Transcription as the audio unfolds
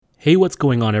Hey, what's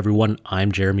going on, everyone?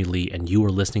 I'm Jeremy Lee, and you are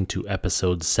listening to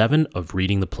episode 7 of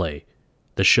Reading the Play,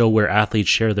 the show where athletes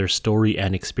share their story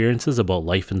and experiences about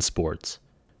life in sports.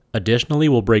 Additionally,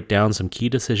 we'll break down some key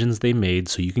decisions they made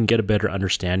so you can get a better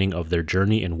understanding of their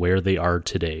journey and where they are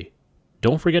today.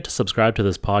 Don't forget to subscribe to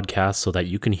this podcast so that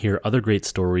you can hear other great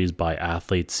stories by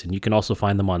athletes, and you can also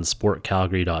find them on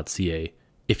sportcalgary.ca.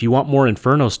 If you want more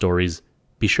Inferno stories,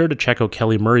 be sure to check out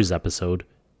Kelly Murray's episode,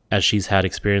 as she's had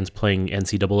experience playing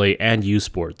NCAA and U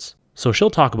sports. So she'll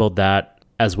talk about that,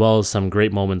 as well as some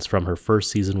great moments from her first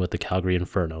season with the Calgary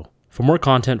Inferno. For more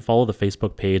content, follow the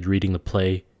Facebook page Reading the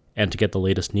Play, and to get the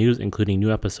latest news, including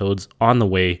new episodes on the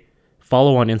way,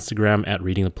 follow on Instagram at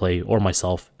Reading the Play or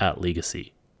myself at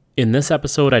Legacy. In this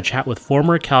episode, I chat with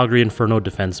former Calgary Inferno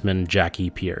defenseman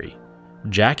Jacquie Pierri.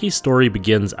 Jackie's story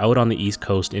begins out on the East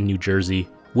Coast in New Jersey,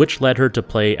 which led her to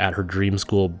play at her dream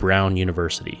school, Brown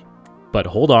University. But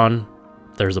hold on,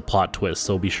 there's a plot twist,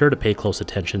 so be sure to pay close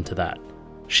attention to that.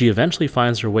 She eventually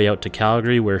finds her way out to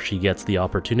Calgary, where she gets the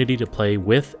opportunity to play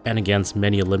with and against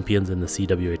many Olympians in the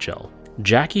CWHL.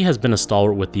 Jacquie has been a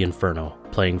stalwart with the Inferno,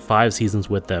 playing 5 seasons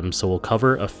with them, so we'll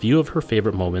cover a few of her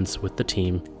favorite moments with the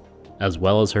team, as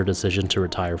well as her decision to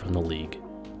retire from the league.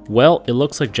 Well, it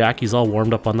looks like Jackie's all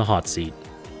warmed up on the hot seat.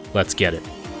 Let's get it.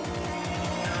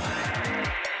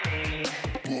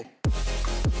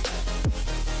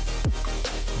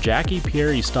 Jacquie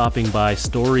Pierri stopping by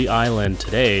Story Island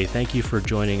today. Thank you for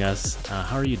joining us.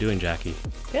 How are you doing, Jacquie?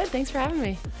 Good, thanks for having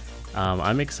me.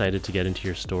 I'm excited to get into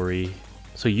your story.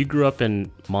 So you grew up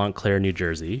in Montclair, New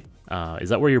Jersey. Is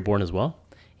that where you're born as well?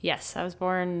 Yes, I was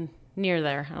born near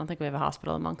there. I don't think we have a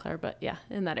hospital in Montclair, but yeah,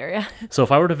 in that area. So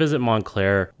if I were to visit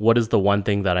Montclair, what is the one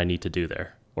thing that I need to do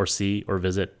there? Or see, or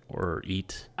visit, or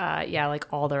eat? Yeah, like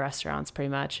all the restaurants pretty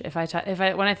much.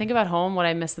 When I think about home, what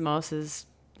I miss the most is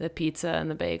the pizza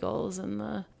and the bagels and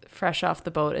the fresh off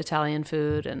the boat Italian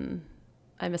food, and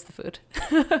I miss the food.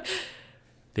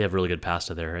 They have really good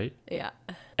pasta there, right? Yeah.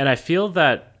 And I feel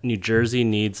that New Jersey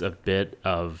needs a bit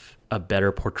of a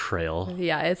better portrayal.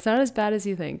 Yeah, it's not as bad as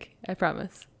you think, I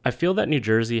promise. I feel that New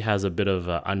Jersey has a bit of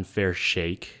an unfair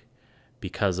shake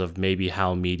because of maybe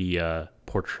how media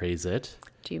portrays it.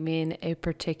 Do you mean a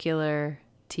particular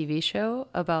TV show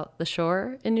about the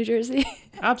shore in New Jersey?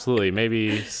 Absolutely.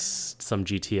 Maybe some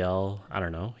GTL. I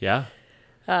don't know. Yeah.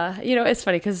 It's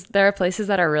funny because there are places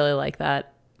that are really like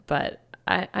that, but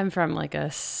I'm from like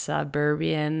a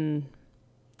suburban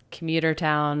commuter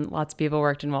town. Lots of people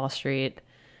worked in Wall Street.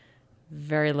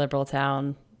 Very liberal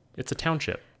town. It's a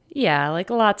township. Yeah, like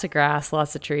lots of grass,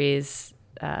 lots of trees.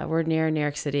 We're near New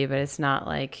York City, but it's not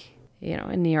like,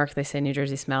 in New York they say New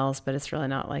Jersey smells, but it's really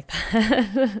not like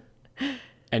that.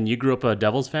 And you grew up a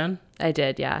Devils fan? I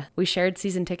did, yeah. We shared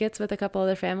season tickets with a couple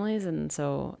other families, and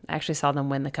so I actually saw them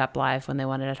win the cup live when they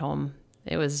won it at home.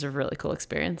 It was a really cool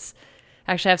experience.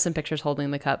 I actually have some pictures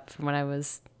holding the cup from when I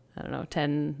was,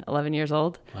 10, 11 years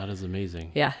old. That is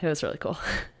amazing. Yeah, it was really cool.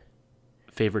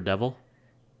 Favorite Devil?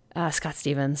 Scott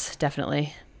Stevens,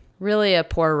 definitely. Really a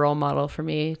poor role model for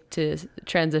me to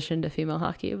transition to female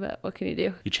hockey, but what can you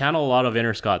do? You channel a lot of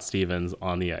inner Scott Stevens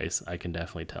on the ice, I can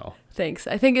definitely tell. Thanks.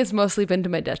 I think it's mostly been to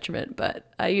my detriment,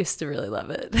 but I used to really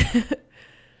love it.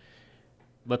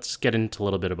 Let's get into a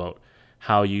little bit about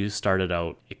how you started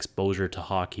out, exposure to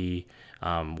hockey.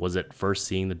 Was it first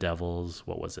seeing the Devils?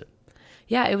 What was it?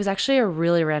 Yeah, it was actually a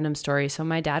really random story. So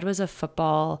my dad was a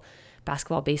football,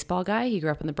 basketball, baseball guy. He grew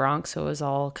up in the Bronx, so it was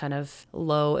all kind of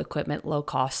low equipment, low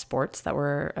cost sports that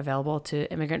were available to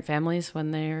immigrant families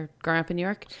when they're growing up in New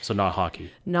York. So not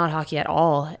hockey? Not hockey at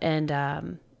all.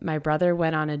 And my brother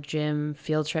went on a gym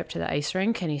field trip to the ice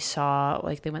rink, and he saw,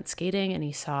 they went skating, and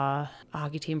he saw a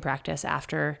hockey team practice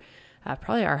after,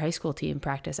 probably our high school team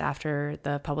practice after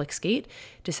the public skate,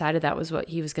 decided that was what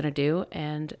he was going to do.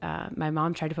 And my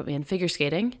mom tried to put me in figure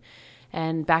skating.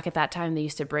 And back at that time, they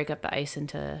used to break up the ice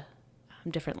into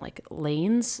different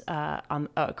lanes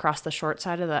across the short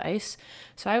side of the ice.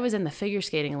 So I was in the figure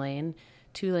skating lane,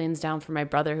 2 lanes down from my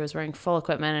brother, who was wearing full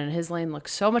equipment, and his lane looked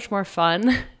so much more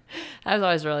fun. I was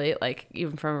always really,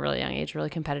 even from a really young age,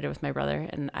 really competitive with my brother,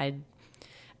 and I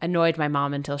annoyed my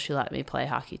mom until she let me play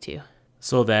hockey too.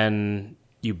 So then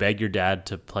you begged your dad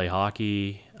to play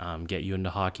hockey, get you into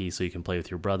hockey so you can play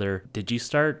with your brother. Did you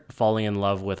start falling in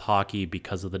love with hockey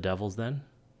because of the Devils then?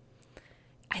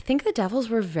 I think the Devils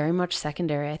were very much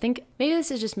secondary. I think maybe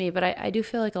this is just me, but I do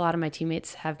feel like a lot of my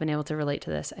teammates have been able to relate to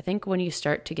this. I think when you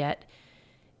start to get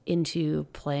into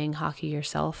playing hockey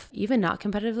yourself, even not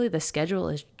competitively, the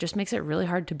schedule just makes it really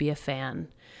hard to be a fan.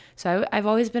 So I've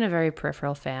always been a very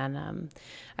peripheral fan.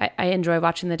 I enjoy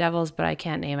watching the Devils, but I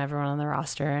can't name everyone on the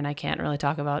roster, and I can't really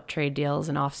talk about trade deals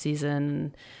and off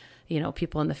season.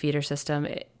 people in the feeder system.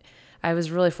 I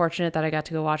was really fortunate that I got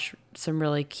to go watch some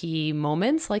really key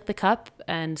moments like the Cup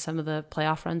and some of the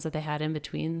playoff runs that they had in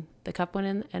between the Cup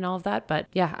win and all of that. But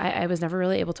yeah, I was never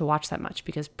really able to watch that much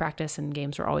because practice and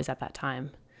games were always at that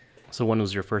time. So when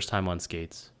was your first time on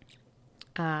skates?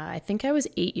 I think I was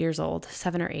 8 years old,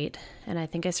 7 or 8. And I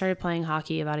think I started playing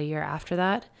hockey about a year after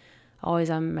that, always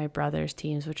on my brother's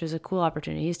teams, which is a cool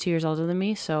opportunity. He's 2 years older than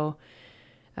me, so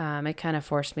it kind of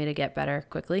forced me to get better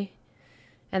quickly.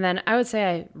 And then I would say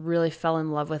I really fell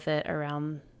in love with it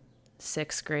around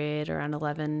 6th grade, around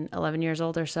 11 years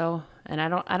old or so. And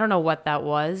I don't know what that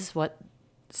was, what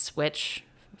switch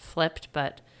flipped,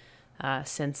 but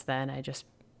since then I just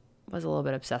was a little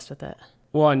bit obsessed with it.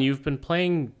 Well, and you've been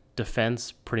playing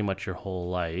defense pretty much your whole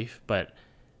life, but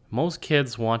most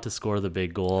kids want to score the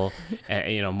big goal.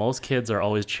 And, most kids are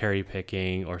always cherry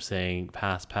picking or saying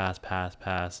pass, pass, pass,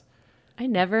 pass. I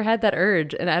never had that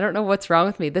urge, and I don't know what's wrong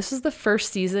with me. This is the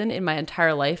first season in my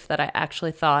entire life that I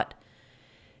actually thought,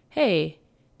 hey,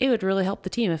 it would really help the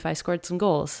team if I scored some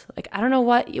goals. Like, I don't know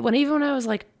what, even when I was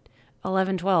like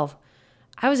 11, 12,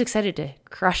 I was excited to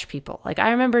crush people. Like,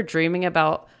 I remember dreaming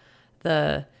about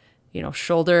the,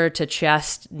 shoulder to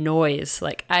chest noise.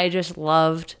 Like, I just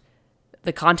loved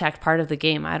the contact part of the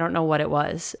game. I don't know what it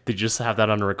was. Did you just have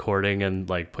that on a recording and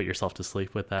like put yourself to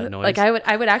sleep with that noise? Like I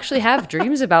would actually have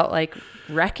dreams about like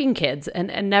wrecking kids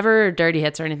and never dirty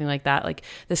hits or anything like that. Like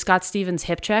the Scott Stevens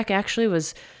hip check actually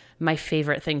was my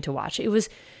favorite thing to watch. It was,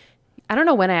 I don't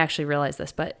know when I actually realized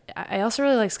this, but I also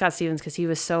really like Scott Stevens because he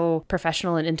was so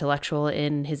professional and intellectual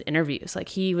in his interviews. Like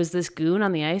he was this goon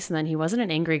on the ice and then he wasn't an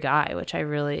angry guy, which I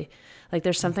really like.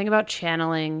 There's something about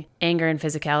channeling anger and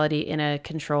physicality in a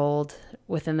controlled,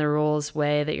 within the rules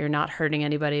way that you're not hurting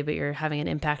anybody, but you're having an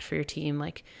impact for your team.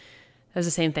 Like it was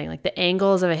the same thing. Like the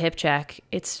angles of a hip check,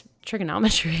 it's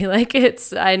trigonometry. Like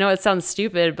I know it sounds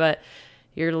stupid, but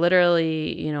you're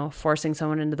literally, forcing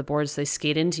someone into the boards so they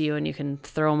skate into you and you can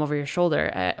throw them over your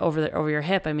shoulder, over your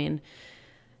hip. I mean,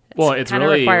 it's kind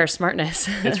of requires smartness.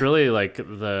 It's really like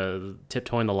the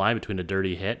tiptoeing the line between a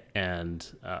dirty hit and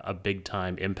a big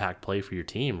time impact play for your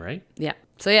team, right? Yeah.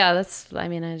 So yeah,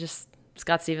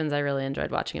 Scott Stevens, I really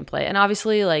enjoyed watching him play. And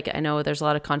obviously, like, I know there's a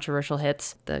lot of controversial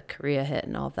hits, the Korea hit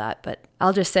and all of that, but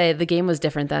I'll just say the game was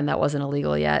different then. That wasn't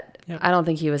illegal yet. Yep. I don't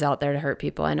think he was out there to hurt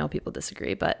people. I know people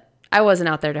disagree, but I wasn't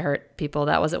out there to hurt people.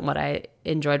 That wasn't what I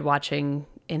enjoyed watching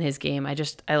in his game. I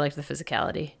liked the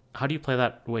physicality. How do you play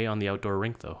that way on the outdoor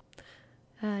rink, though?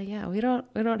 Yeah, we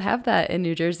don't have that in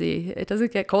New Jersey. It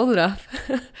doesn't get cold enough.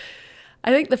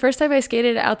 I think the first time I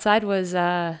skated outside was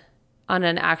on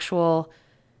an actual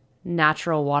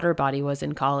natural water body was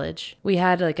in college. We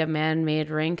had like a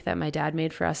man-made rink that my dad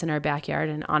made for us in our backyard,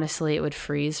 and honestly it would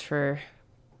freeze for,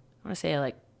 I want to say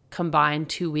like combined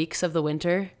 2 weeks of the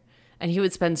winter, and he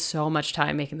would spend so much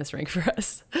time making this rink for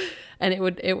us. And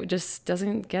it just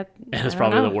doesn't get, and it's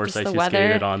probably the worst ice you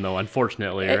skated on though,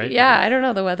 unfortunately, right? Yeah, I don't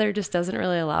know, the weather just doesn't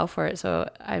really allow for it. So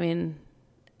I mean,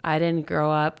 I didn't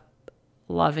grow up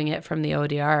loving it from the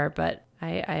ODR, but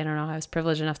I don't know. I was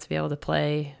privileged enough to be able to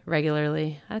play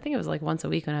regularly. I think it was like once a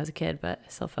week when I was a kid, but I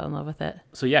still fell in love with it.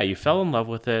 So yeah, you fell in love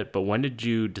with it, but when did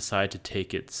you decide to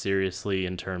take it seriously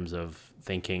in terms of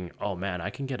thinking, oh man, I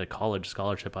can get a college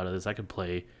scholarship out of this. I could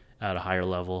play at a higher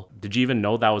level. Did you even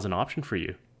know that was an option for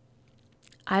you?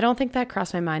 I don't think that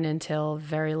crossed my mind until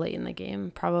very late in the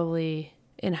game, probably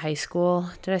in high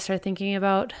school. Did I start thinking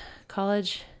about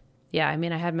college? Yeah, I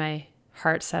mean, I had my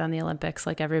heart set on the Olympics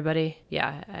like everybody.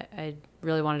 Yeah, I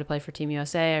really wanted to play for Team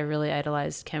USA. I really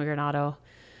idolized Cam Granato.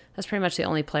 That's pretty much the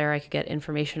only player I could get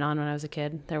information on when I was a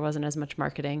kid. There wasn't as much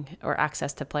marketing or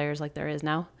access to players like there is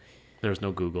now. There's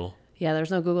no Google. Yeah,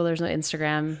 there's no Google, there's no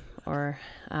Instagram or,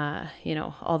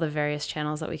 all the various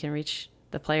channels that we can reach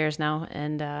the players now.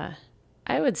 And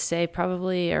I would say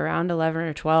probably around 11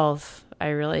 or 12, I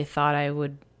really thought I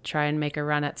would try and make a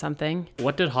run at something.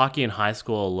 What did hockey in high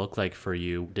school look like for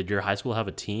you? Did your high school have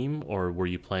a team, or were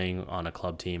you playing on a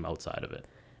club team outside of it?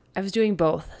 I was doing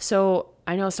both. So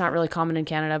I know it's not really common in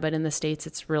Canada, but in the States,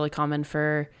 it's really common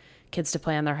for kids to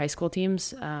play on their high school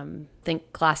teams.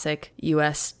 Think classic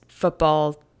U.S.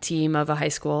 football team of a high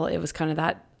school. It was kind of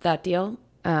that deal.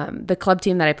 The club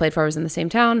team that I played for was in the same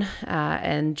town.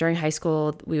 And during high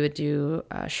school, we would do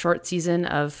a short season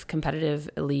of competitive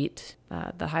elite.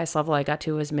 The highest level I got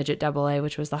to was midget AA,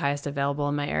 which was the highest available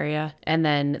in my area. And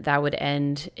then that would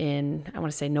end in, I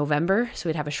want to say November. So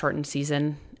we'd have a shortened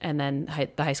season, and then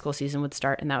the high school season would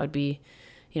start. And that would be,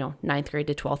 9th grade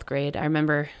to 12th grade. I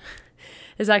remember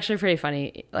it's actually pretty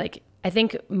funny. Like, I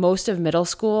think most of middle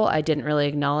school, I didn't really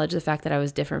acknowledge the fact that I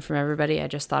was different from everybody. I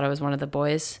just thought I was one of the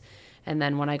boys. And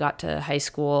then when I got to high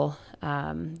school,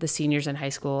 The seniors in high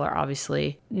school are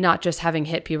obviously not just having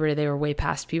hit puberty, they were way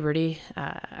past puberty.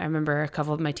 I remember a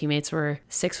couple of my teammates were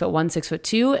 6'1",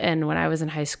 6'2", and when I was in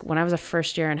high school, when I was a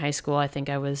first year in high school, I think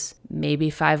I was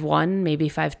maybe 5'1", maybe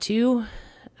 5'2".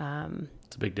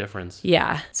 It's a big difference.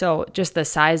 Yeah. So just the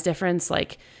size difference,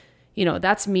 like, you know,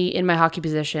 that's me in my hockey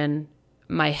position.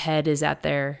 My head is at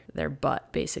their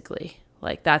butt, basically.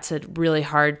 Like, that's a really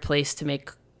hard place to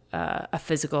make a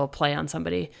physical play on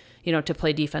somebody, you know, to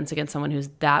play defense against someone who's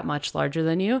that much larger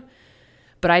than you.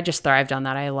 But I just thrived on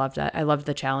that. I loved that. I loved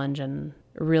the challenge and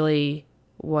really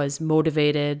was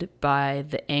motivated by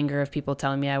the anger of people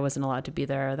telling me I wasn't allowed to be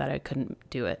there or that I couldn't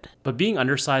do it. But being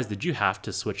undersized, did you have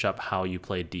to switch up how you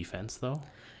played defense, though?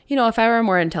 You know, if I were a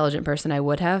more intelligent person, I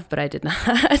would have, but I did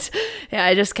not. Yeah,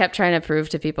 I just kept trying to prove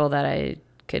to people that I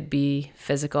could be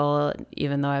physical,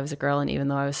 even though I was a girl and even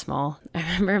though I was small. I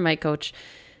remember my coach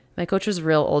was a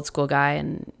real old school guy,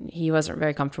 and he wasn't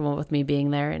very comfortable with me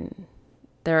being there. And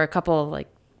there were a couple, like,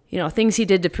 you know, things he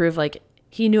did to prove, like,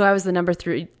 he knew I was the number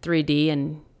 3D,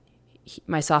 and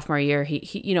my sophomore year,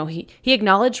 he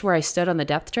acknowledged where I stood on the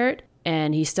depth chart,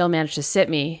 and he still managed to sit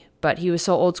me. But he was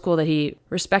so old school that he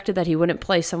respected that he wouldn't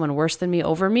play someone worse than me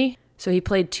over me. So he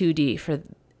played 2D for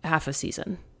half a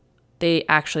season. They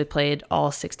actually played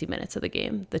all 60 minutes of the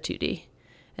game, the 2D.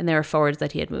 And there were forwards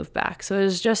that he had moved back. So it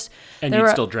was just... And you'd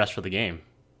still dress for the game.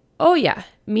 Oh, yeah.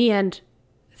 Me and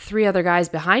 3 other guys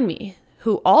behind me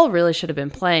who all really should have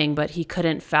been playing, but he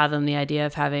couldn't fathom the idea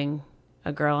of having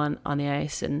a girl on the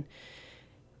ice. And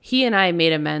he and I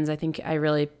made amends. I think I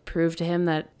really proved to him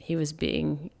that he was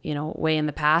being, you know, way in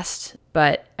the past.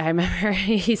 But I remember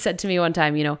he said to me one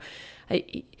time, you know,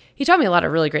 he taught me a lot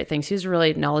of really great things. He was a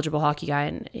really knowledgeable hockey guy,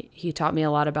 and he taught me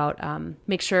a lot about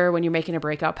make sure when you're making a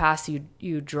breakout pass,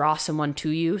 you draw someone to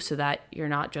you so that you're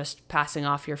not just passing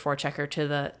off your forechecker to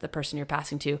the person you're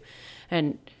passing to.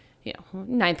 And, you know,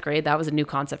 9th grade, that was a new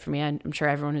concept for me. I'm sure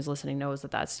everyone who's listening knows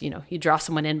that that's, you know, you draw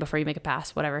someone in before you make a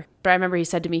pass, whatever. But I remember he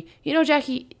said to me, you know,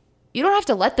 Jackie, you don't have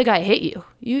to let the guy hit you.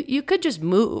 You could just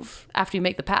move after you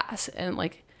make the pass. And,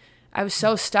 like, I was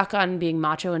so stuck on being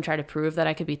macho and try to prove that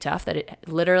I could be tough that it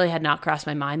literally had not crossed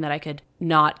my mind that I could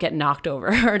not get knocked over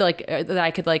or that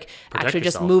I could, like, Protect actually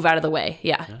yourself. just move out of the way.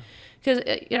 Yeah. Because,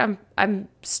 you know, I'm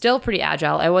still pretty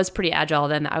agile. I was pretty agile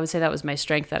then. I would say that was my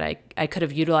strength that I could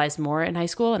have utilized more in high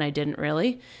school, and I didn't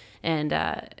really. And,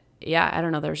 yeah, I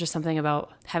don't know. There was just something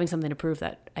about having something to prove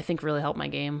that I think really helped my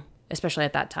game, especially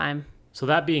at that time. So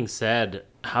that being said,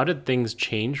 how did things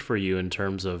change for you in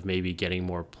terms of maybe getting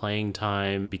more playing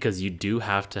time? Because you do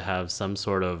have to have some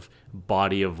sort of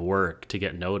body of work to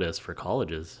get noticed for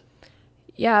colleges.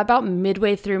 Yeah, about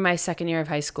midway through my second year of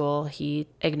high school, he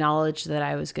acknowledged that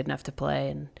I was good enough to play.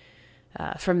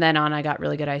 And from then on, I got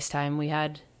really good ice time. We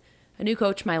had a new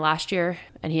coach my last year,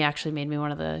 and he actually made me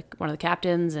one of the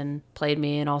captains and played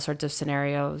me in all sorts of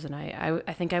scenarios. And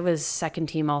I think I was second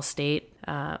team all state.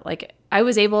 Like, I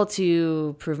was able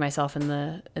to prove myself in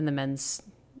the men's,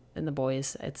 in the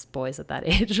boys. It's boys at that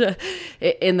age,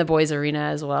 in the boys arena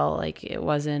as well. Like, it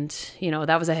wasn't, you know,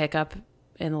 that was a hiccup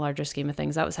in the larger scheme of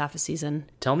things. That was half a season.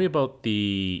 Tell me about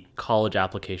the college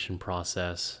application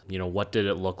process. You know, what did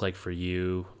it look like for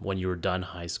you when you were done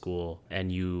high school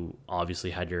and you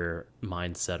obviously had your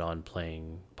mind set on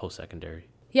playing post-secondary?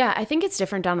 Yeah, I think it's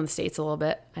different down in the States a little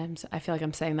bit. I feel like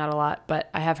I'm saying that a lot, but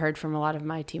I have heard from a lot of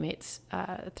my teammates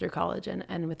through college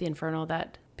and with the Inferno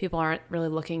that people aren't really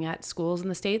looking at schools in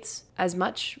the States as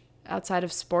much outside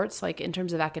of sports, like in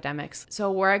terms of academics. So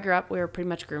where I grew up, we were pretty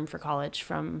much groomed for college.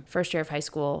 From first year of high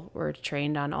school, we're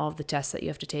trained on all of the tests that you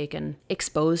have to take and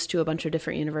exposed to a bunch of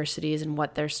different universities and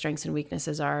what their strengths and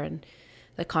weaknesses are, and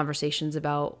the conversations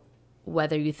about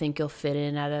whether you think you'll fit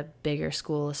in at a bigger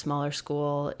school, a smaller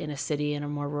school, in a city, in a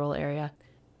more rural area.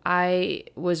 I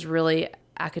was really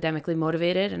academically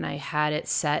motivated, and I had it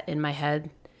set in my head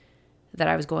that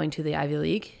I was going to the Ivy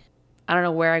League. I don't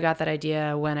know where I got that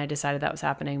idea, when I decided that was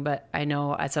happening, but I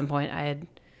know at some point I had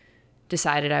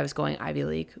decided I was going Ivy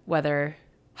League. Whether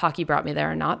hockey brought me there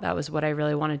or not, that was what I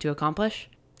really wanted to accomplish.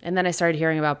 And then I started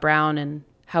hearing about Brown and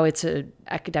how it's an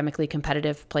academically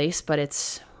competitive place, but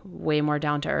it's way more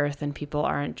down to earth, and people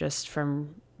aren't just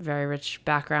from very rich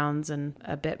backgrounds and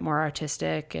a bit more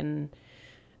artistic. And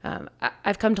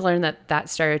I've come to learn that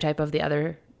stereotype of the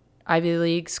other Ivy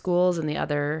League schools and the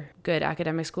other good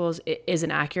academic schools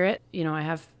isn't accurate. You know, I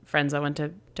have friends that went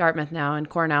to Dartmouth now and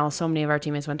Cornell. So many of our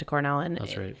teammates went to Cornell, and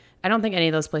That's right. I don't think any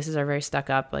of those places are very stuck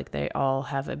up. Like, they all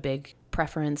have a big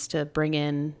preference to bring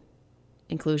in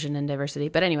inclusion and diversity.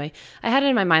 But anyway, I had it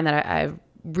in my mind that I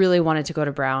really wanted to go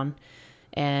to Brown,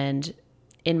 and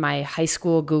in my high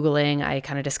school Googling, I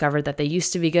kind of discovered that they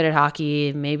used to be good at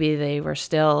hockey. Maybe they were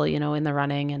still, in the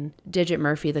running. And Digit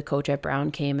Murphy, the coach at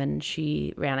Brown, came and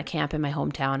she ran a camp in my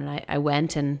hometown. And I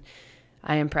went and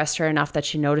I impressed her enough that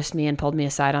she noticed me and pulled me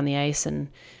aside on the ice. And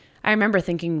I remember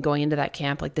thinking going into that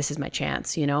camp, like, this is my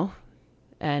chance,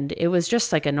 And it was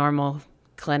just like a normal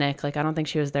clinic. Like, I don't think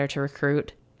she was there to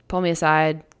recruit. Pulled me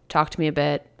aside, talked to me a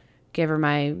bit, gave her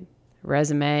my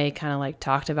resume, kind of like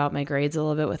talked about my grades a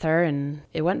little bit with her, and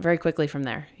it went very quickly from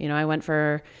there. I went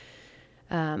for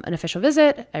an official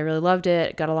visit. I really loved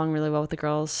it, got along really well with the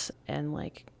girls, and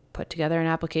like put together an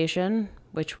application,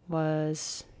 which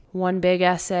was one big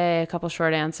essay, a couple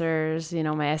short answers,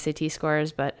 my SAT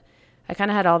scores, but I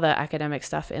kind of had all the academic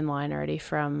stuff in line already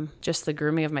from just the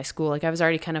grooming of my school. Like, I was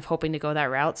already kind of hoping to go that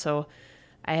route, so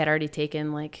I had already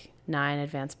taken like 9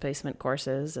 advanced placement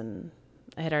courses, and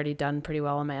I had already done pretty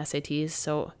well on my SATs,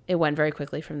 so it went very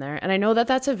quickly from there. And I know that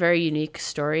that's a very unique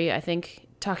story. I think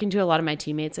talking to a lot of my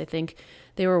teammates, I think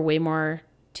they were way more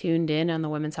tuned in on the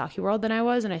women's hockey world than I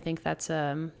was, and I think that's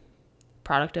a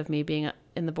product of me being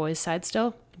in the boys' side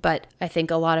still. But I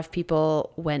think a lot of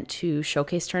people went to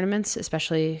showcase tournaments,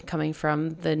 especially coming from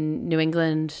the New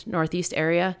England Northeast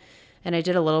area, and I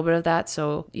did a little bit of that.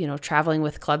 So, traveling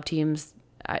with club teams,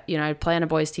 I'd play on a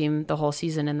boys team the whole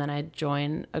season, and then I'd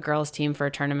join a girls team for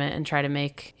a tournament and try to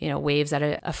make, waves at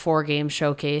a 4-game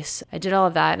showcase. I did all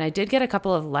of that, and I did get a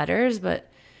couple of letters,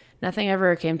 but nothing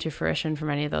ever came to fruition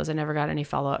from any of those. I never got any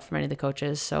follow-up from any of the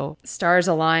coaches. So stars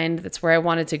aligned. That's where I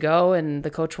wanted to go, and the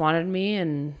coach wanted me,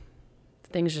 and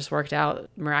things just worked out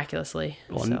miraculously.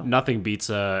 Well, nothing beats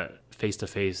a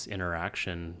face-to-face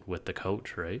interaction with the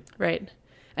coach, right? Right.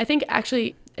 I think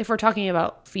actually, if we're talking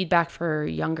about feedback for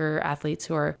younger athletes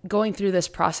who are going through this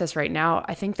process right now,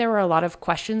 I think there were a lot of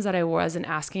questions that I wasn't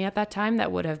asking at that time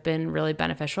that would have been really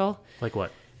beneficial. Like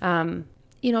what?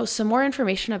 Some more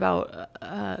information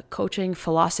about coaching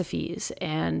philosophies.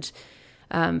 And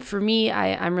for me,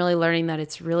 I'm really learning that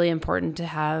it's really important to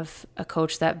have a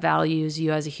coach that values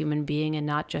you as a human being and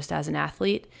not just as an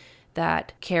athlete,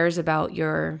 that cares about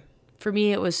for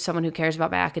me, it was someone who cares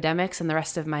about my academics and the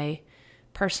rest of my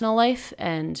personal life.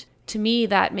 And to me,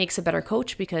 that makes a better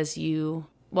coach because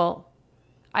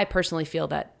I personally feel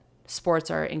that sports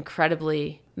are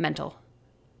incredibly mental.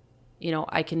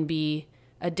 I can be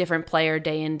a different player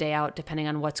day in, day out, depending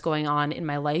on what's going on in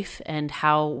my life and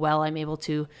how well I'm able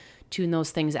to tune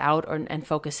those things out and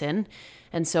focus in.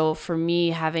 And so for me,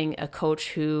 having a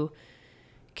coach who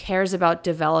cares about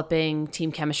developing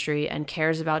team chemistry and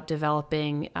cares about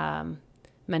developing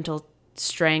mental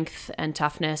strength and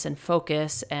toughness and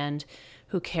focus, and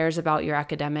who cares about your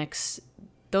academics,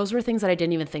 those were things that I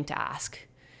didn't even think to ask.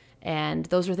 And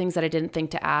those were things that I didn't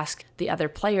think to ask the other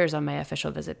players on my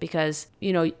official visit, because,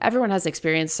 everyone has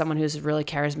experienced someone who's really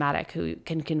charismatic, who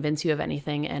can convince you of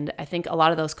anything. And I think a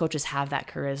lot of those coaches have that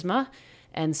charisma.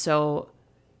 And so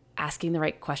asking the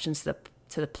right questions to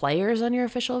the players on your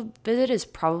official visit is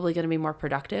probably going to be more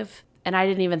productive. And I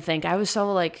didn't even think, I was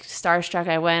so like starstruck.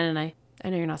 I went, and I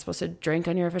know you're not supposed to drink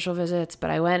on your official visits, but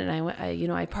I went and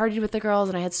I partied with the girls,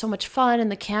 and I had so much fun,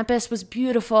 and the campus was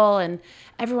beautiful, and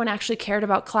everyone actually cared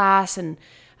about class. And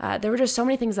there were just so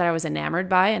many things that I was enamored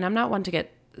by, and I'm not one to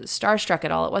get starstruck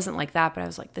at all. It wasn't like that, but I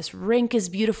was like, this rink is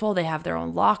beautiful. They have their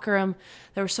own locker room.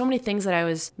 There were so many things that I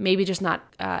was maybe just not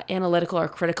analytical or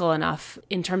critical enough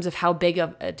in terms of how big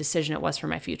of a decision it was for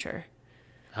my future.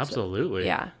 Absolutely. So,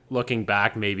 yeah. Looking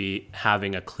back, maybe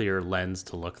having a clear lens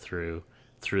to look through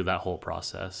that whole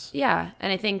process. Yeah.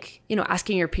 And I think,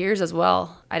 asking your peers as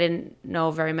well. I didn't know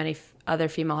very many other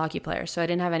female hockey players, so I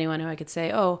didn't have anyone who I could say,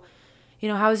 how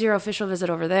was your official visit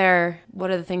over there? What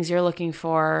are the things you're looking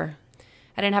for?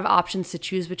 I didn't have options to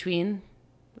choose between,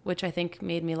 which I think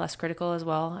made me less critical as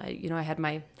well. I had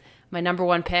my number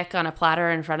one pick on a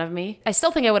platter in front of me. I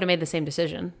still think I would have made the same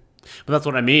decision. But that's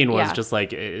what I mean was just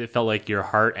like, it felt like your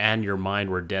heart and your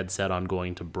mind were dead set on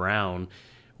going to Brown.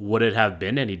 Would it have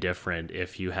been any different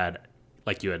if you had,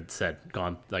 like you had said,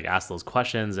 gone, like asked those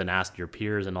questions and asked your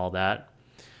peers and all that?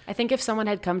 I think if someone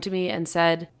had come to me and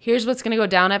said, here's what's going to go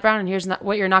down at Brown and here's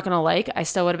what you're not going to like, I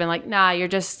still would have been like, nah, you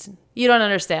don't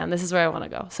understand. This is where I want to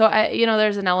go. So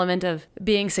there's an element of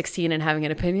being 16 and having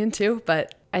an opinion too,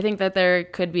 but I think that there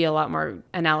could be a lot more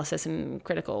analysis and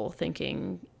critical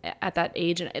thinking at that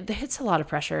age. And it hits a lot of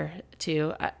pressure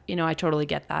too. I totally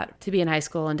get that. To be in high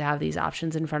school and to have these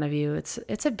options in front of you,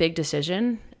 it's a big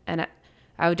decision. And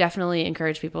I would definitely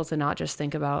encourage people to not just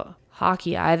think about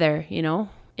hockey either,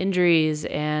 injuries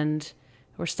and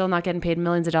we're still not getting paid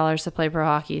millions of dollars to play pro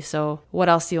hockey. So what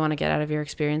else do you want to get out of your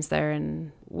experience there?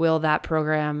 And will that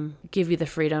program give you the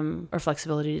freedom or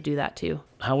flexibility to do that too?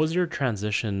 How was your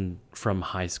transition from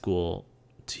high school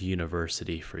to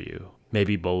university for you?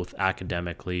 Maybe both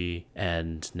academically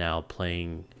and now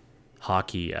playing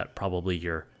hockey at probably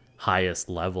your highest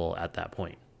level at that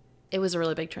point. It was a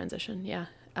really big transition, yeah.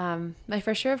 My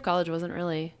first year of college was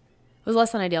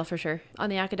less than ideal for sure. On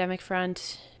the academic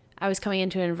front, I was coming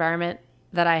into an environment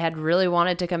that I had really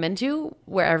wanted to come into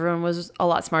where everyone was a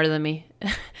lot smarter than me.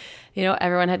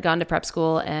 Everyone had gone to prep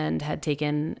school and had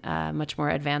taken much more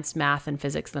advanced math and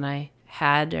physics than I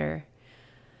had, or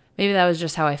maybe that was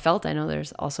just how I felt. I know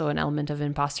there's also an element of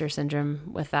imposter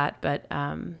syndrome with that, but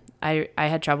I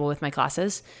had trouble with my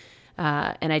classes,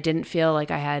 and I didn't feel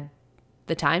like I had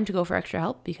the time to go for extra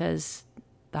help because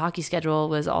the hockey schedule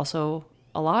was also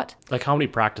a lot. Like how many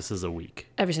practices a week?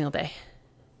 Every single day.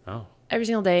 Oh. Every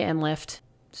single day and lift.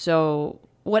 So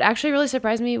what actually really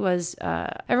surprised me was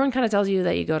everyone kind of tells you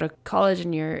that you go to college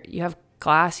and you have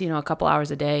class, a couple hours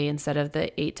a day instead of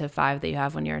the 8 to 5 that you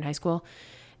have when you're in high school.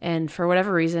 And for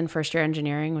whatever reason, first year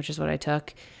engineering, which is what I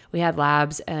took, we had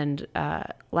labs and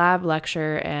lab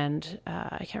lecture and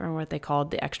I can't remember what they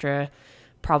called the extra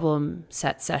problem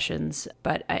set sessions,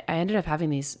 but I ended up having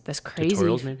this crazy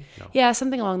tutorials maybe? No. Yeah,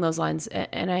 something along those lines.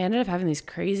 And I ended up having these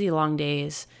crazy long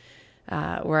days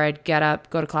where I'd get up,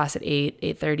 go to class at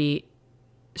 8:30,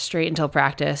 straight until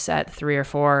practice at 3 or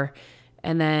 4,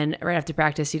 and then right after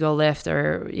practice you go lift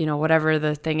or whatever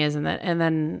the thing is, and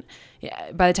then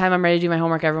by the time I'm ready to do my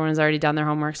homework, everyone has already done their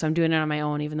homework, so I'm doing it on my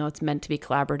own, even though it's meant to be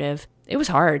collaborative. It was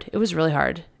hard. It was really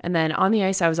hard. And then on the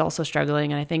ice I was also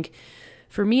struggling, and I think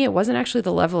for me, it wasn't actually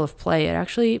the level of play. It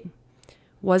actually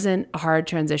wasn't a hard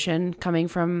transition coming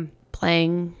from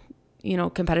playing,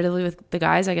 competitively with the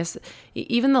guys. I guess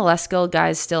even the less skilled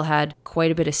guys still had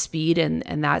quite a bit of speed,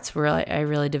 and that's where I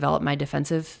really developed my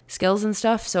defensive skills and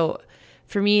stuff. So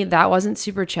for me, that wasn't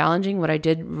super challenging. What I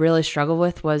did really struggle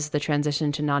with was the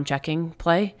transition to non-checking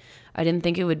play. I didn't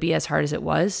think it would be as hard as it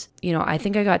was. I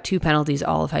think I got 2 penalties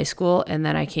all of high school, and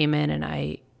then I came in and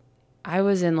I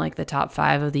was in like the top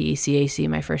 5 of the ECAC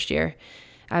my first year.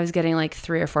 I was getting like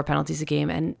 3 or 4 penalties a game,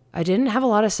 and I didn't have a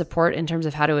lot of support in terms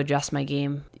of how to adjust my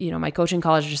game. My coach in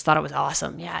college just thought it was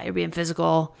awesome. Yeah, you're being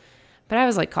physical. But I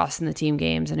was like costing the team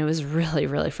games, and it was really,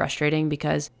 really frustrating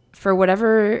because for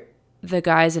whatever the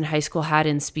guys in high school had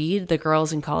in speed, the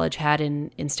girls in college had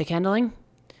in stick handling.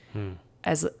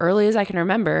 As early as I can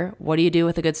remember, what do you do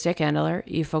with a good stick handler?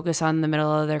 You focus on the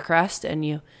middle of their crest and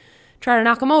you try to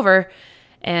knock them over.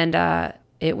 And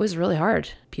it was really hard.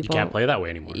 You can't play that way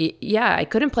anymore. Yeah, I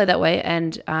couldn't play that way.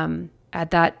 And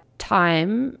at that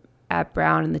time at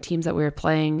Brown and the teams that we were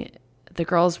playing, the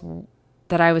girls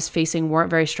that I was facing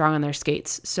weren't very strong on their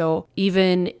skates. So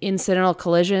even incidental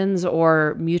collisions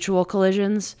or mutual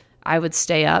collisions, I would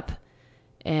stay up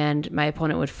and my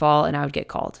opponent would fall and I would get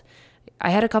called. I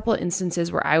had a couple of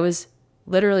instances where I was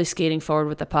literally skating forward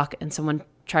with the puck and someone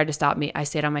tried to stop me. I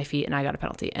stayed on my feet and I got a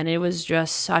penalty. And it was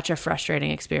just such a frustrating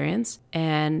experience.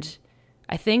 And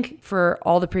I think for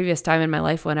all the previous time in my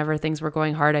life, whenever things were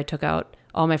going hard, I took out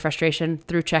all my frustration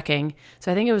through checking.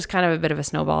 So I think it was kind of a bit of a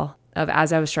snowball of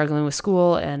as I was struggling with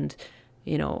school and,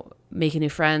 making new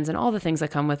friends and all the things that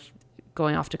come with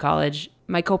going off to college,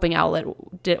 my coping outlet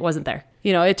wasn't there.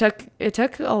 It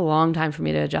took a long time for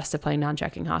me to adjust to playing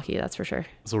non-checking hockey, that's for sure.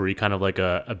 So were you kind of like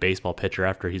a baseball pitcher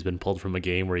after he's been pulled from a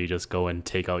game where you just go and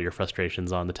take out your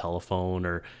frustrations on the telephone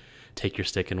or take your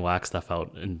stick and whack stuff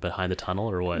out in behind the tunnel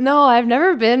or what? No, I've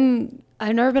never been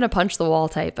a punch the wall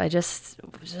type. I was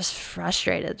just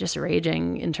frustrated, just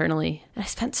raging internally. And I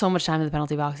spent so much time in the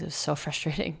penalty box. It was so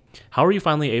frustrating. How were you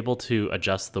finally able to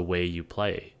adjust the way you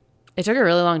play? It took a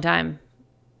really long time.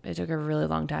 I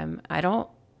don't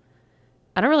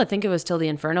really think it was till the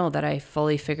Inferno that I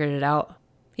fully figured it out.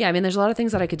 Yeah, I mean, there's a lot of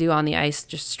things that I could do on the ice,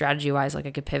 just strategy-wise. Like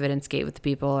I could pivot and skate with the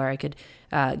people, or I could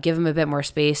give them a bit more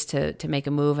space to make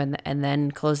a move and then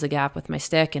close the gap with my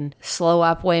stick and slow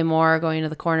up way more going into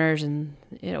the corners and,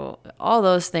 all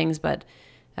those things. But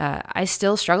I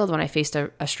still struggled when I faced a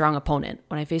strong opponent.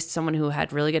 When I faced someone who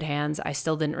had really good hands, I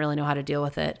still didn't really know how to deal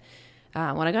with it.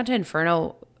 When I got to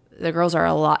Inferno, the girls are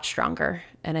a lot stronger.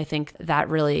 And I think that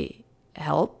really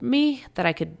helped me, that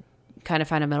I could kind of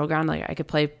find a middle ground. Like I could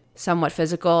play somewhat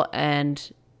physical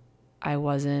and I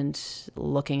wasn't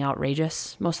looking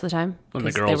outrageous most of the time. When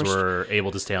the girls were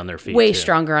able to stay on their feet. Way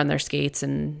stronger on their skates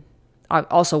and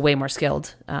also way more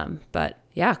skilled. But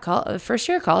yeah, first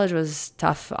year of college was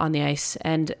tough on the ice.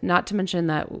 And not to mention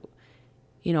that,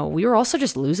 we were also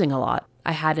just losing a lot.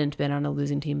 I hadn't been on a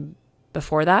losing team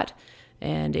before that.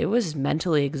 And it was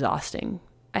mentally exhausting.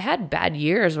 I had bad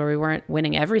years where we weren't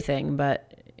winning everything,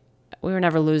 but we were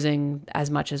never losing as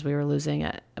much as we were losing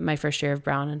at my first year of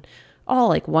Brown, and all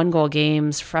like 1-goal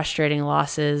games, frustrating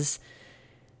losses.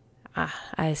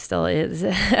 I still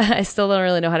don't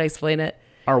really know how to explain it.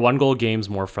 Are 1-goal games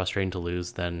more frustrating to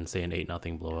lose than, say, an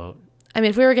 8-0 blowout? I mean,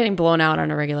 if we were getting blown out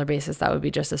on a regular basis, that would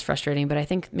be just as frustrating. But I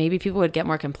think maybe people would get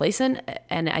more complacent.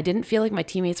 And I didn't feel like my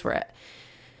teammates were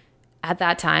at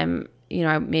that time,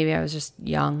 maybe I was just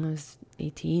young. I was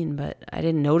 18, but I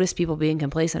didn't notice people being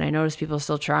complacent. I noticed people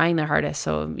still trying their hardest.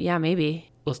 So yeah, maybe.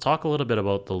 Let's talk a little bit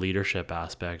about the leadership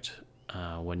aspect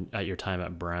when at your time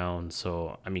at Brown.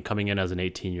 So, I mean, coming in as an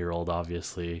 18-year-old,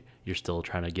 obviously, you're still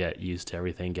trying to get used to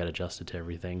everything, get adjusted to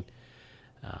everything.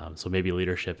 So maybe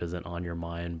leadership isn't on your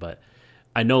mind, but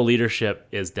I know leadership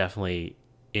is definitely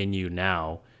in you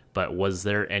now, but was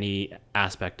there any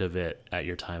aspect of it at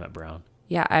your time at Brown?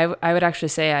 Yeah, I would actually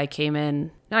say I came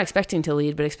in not expecting to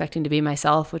lead, but expecting to be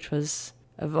myself, which was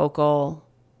a vocal,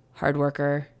 hard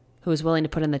worker who was willing to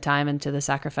put in the time into the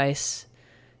sacrifice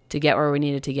to get where we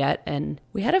needed to get. And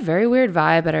we had a very weird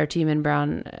vibe at our team in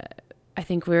Brown. I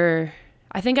think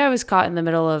I was caught in the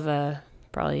middle of a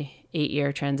probably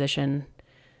 8-year transition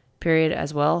period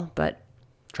as well, but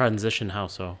transition, how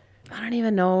so? I don't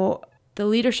even know. The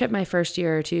leadership my first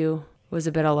year or two was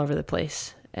a bit all over the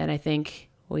place. And I think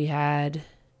we had,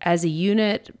 as a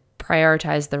unit,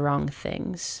 prioritized the wrong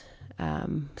things.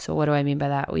 So what do I mean by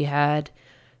that? We had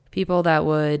people that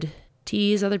would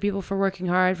tease other people for working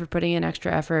hard, for putting in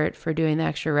extra effort, for doing the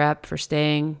extra rep, for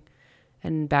staying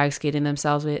and bag skating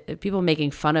themselves. People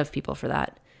making fun of people for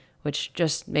that, which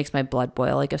just makes my blood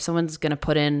boil. Like if someone's going to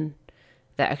put in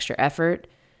the extra effort,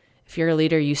 if you're a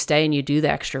leader, you stay and you do the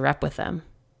extra rep with them.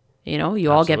 You all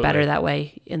Absolutely. get better that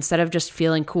way, instead of just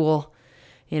feeling cool,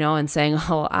 and saying,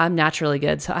 oh, I'm naturally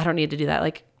good, so I don't need to do that.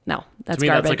 Like, no, that's to me,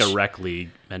 garbage. That's like a rec league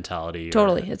mentality.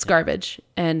 Totally. It's garbage.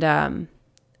 And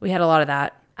we had a lot of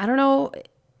that. I don't know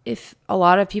if a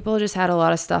lot of people just had a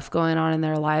lot of stuff going on in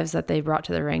their lives that they brought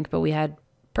to the rink, but we had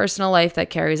personal life that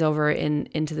carries over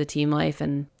into the team life,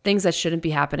 and things that shouldn't be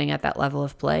happening at that level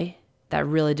of play that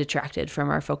really detracted from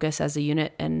our focus as a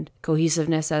unit and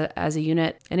cohesiveness as a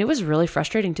unit. And it was really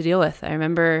frustrating to deal with. I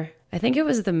remember, I think it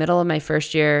was the middle of my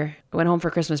first year. I went home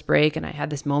for Christmas break and I had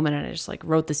this moment and I just like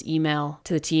wrote this email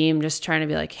to the team, just trying to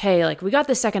be like, hey, like we got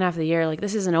this second half of the year. Like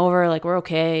this isn't over. Like we're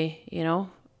okay.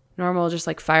 Normal, just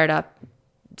like fired up,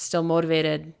 still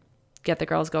motivated, get the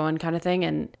girls going kind of thing.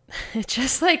 And it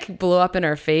just like blew up in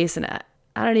our face. And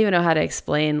I don't even know how to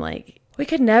explain, like, we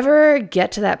could never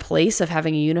get to that place of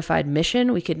having a unified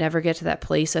mission. We could never get to that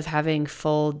place of having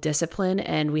full discipline.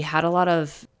 And we had a lot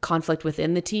of conflict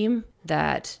within the team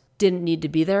that didn't need to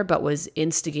be there, but was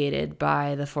instigated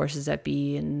by the forces that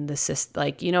be and the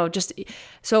system.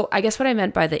 So I guess what I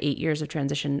meant by the 8 years of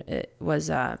transition was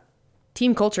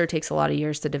team culture takes a lot of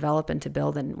years to develop and to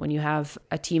build. And when you have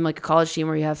a team like a college team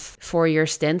where you have 4-year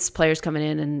stints, players coming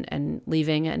in and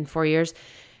leaving in 4 years,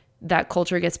 that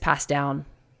culture gets passed down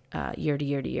year to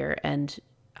year to year. And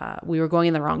we were going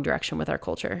in the wrong direction with our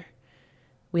culture.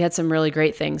 We had some really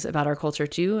great things about our culture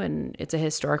too. And it's a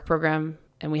historic program.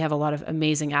 And we have a lot of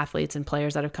amazing athletes and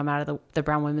players that have come out of the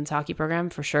Brown women's hockey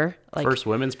program for sure. Like, first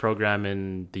women's program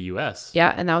in the U.S.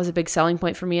 Yeah, and that was a big selling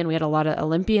point for me. And we had a lot of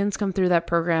Olympians come through that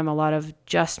program, a lot of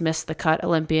just missed the cut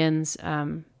Olympians,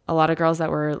 a lot of girls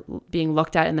that were being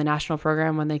looked at in the national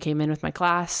program when they came in with my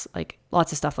class, like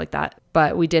lots of stuff like that.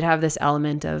 But we did have this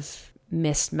element of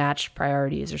mismatched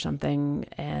priorities or something.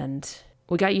 And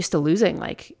we got used to losing.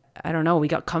 Like, I don't know, we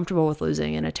got comfortable with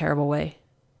losing in a terrible way.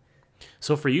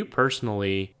 So for you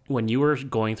personally, when you were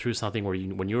going through something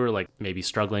when you were like maybe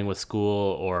struggling with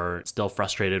school or still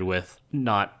frustrated with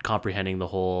not comprehending the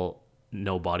whole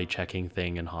no body checking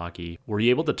thing in hockey, were you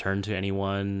able to turn to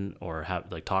anyone or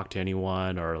talk to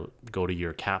anyone or go to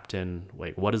your captain?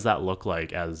 Like, what does that look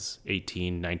like as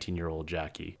 18, 19-year-old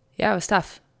Jacquie? Yeah, it was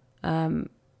tough. I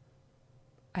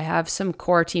have some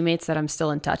core teammates that I'm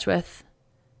still in touch with,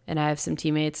 and I have some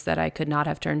teammates that I could not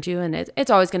have turned to, and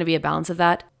it's always going to be a balance of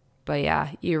that. But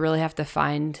yeah, you really have to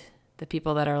find the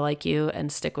people that are like you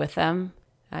and stick with them.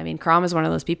 I mean, Crom is one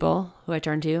of those people who I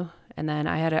turned to. And then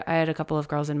I had a couple of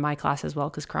girls in my class as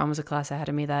well, because Crom was a class ahead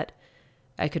of me that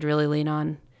I could really lean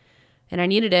on. And I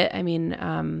needed it. I mean,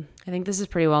 I think this is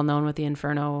pretty well known with the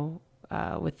Inferno,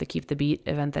 with the Keep the Beat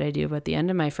event that I do. But at the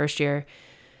end of my first year,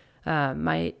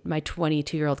 my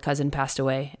 22-year-old cousin passed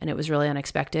away, and it was really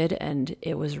unexpected. And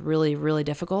it was really, really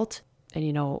difficult.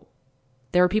 And,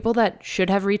 there were people that should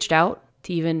have reached out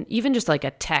to even just like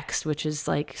a text, which is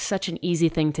like such an easy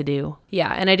thing to do.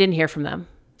 Yeah. And I didn't hear from them.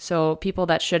 So people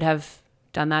that should have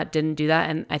done that didn't do that.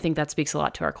 And I think that speaks a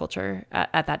lot to our culture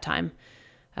at that time.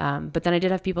 But then I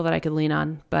did have people that I could lean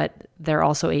on, but they're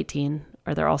also 18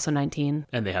 or they're also 19.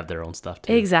 And they have their own stuff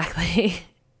too. Exactly.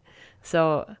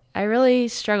 So I really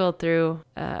struggled through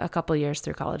a couple years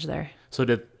through college there. So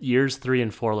did years 3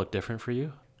 and 4 look different for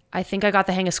you? I think I got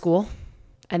the hang of school,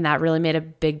 and that really made a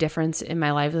big difference in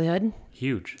my livelihood.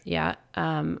 Huge. Yeah.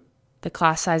 The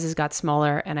class sizes got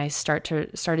smaller, and I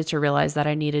started to realize that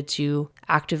I needed to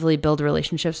actively build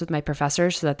relationships with my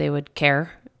professors so that they would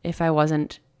care if I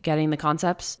wasn't getting the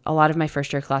concepts. A lot of my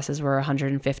first year classes were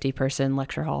 150 person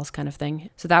lecture halls kind of thing.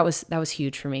 So that was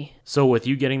huge for me. So with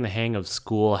you getting the hang of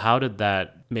school, how did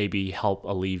that maybe help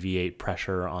alleviate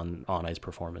pressure on ice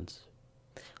performance?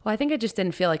 Well, I think I just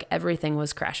didn't feel like everything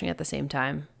was crashing at the same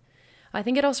time. I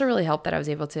think it also really helped that I was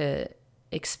able to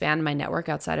expand my network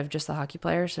outside of just the hockey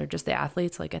players or just the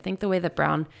athletes. Like, I think the way that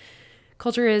Brown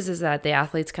culture is that the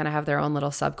athletes kind of have their own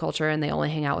little subculture and they only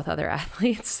hang out with other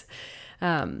athletes.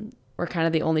 We're kind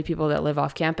of the only people that live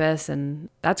off campus, and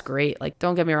that's great. Like,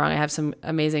 don't get me wrong, I have some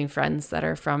amazing friends that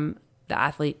are from the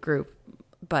athlete group,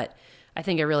 but I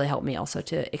think it really helped me also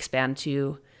to expand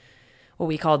to what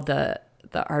we called the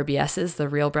RBSs, the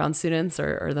real Brown students,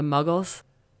 or the Muggles.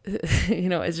 You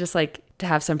know, it's just like to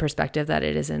have some perspective that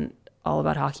it isn't all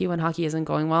about hockey when hockey isn't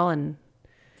going well, and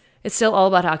it's still all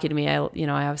about hockey to me. I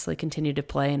obviously continue to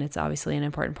play, and it's obviously an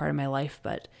important part of my life,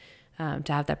 but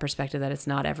to have that perspective that it's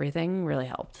not everything really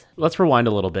helped. Let's rewind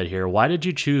a little bit here. Why did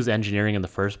you choose engineering in the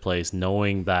first place,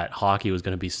 knowing that hockey was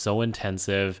going to be so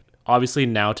intensive? Obviously,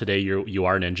 now today you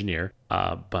are an engineer,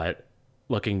 but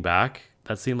looking back,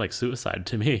 that seemed like suicide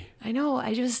to me. I know.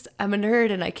 I'm a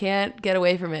nerd and I can't get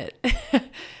away from it.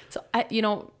 So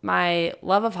my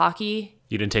love of hockey.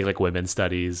 You didn't take like women's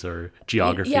studies or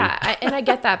geography. Yeah, I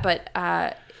get that, but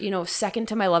second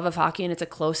to my love of hockey, and it's a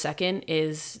close second,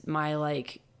 is my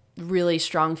like really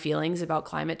strong feelings about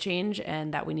climate change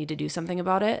and that we need to do something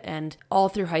about it. And all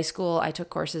through high school, I took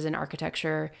courses in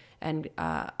architecture and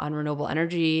on renewable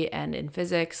energy and in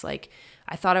physics. Like,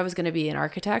 I thought I was going to be an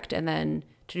architect, and then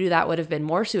to do that would have been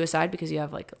more suicide because you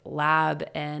have like lab,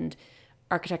 and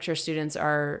architecture students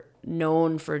are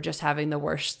known for just having the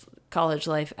worst college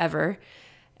life ever.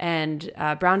 And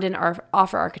Brown didn't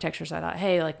offer architecture, so I thought,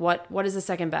 hey, like what is the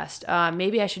second best?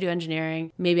 Maybe I should do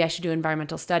engineering. Maybe I should do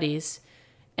environmental studies.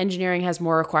 Engineering has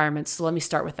more requirements, so let me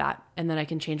start with that. And then I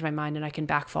can change my mind and I can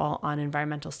backfall on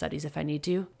environmental studies if I need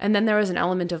to. And then there was an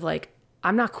element of like,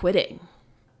 I'm not quitting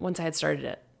once I had started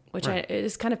it, which Right. it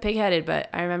is kind of pig-headed, but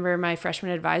I remember my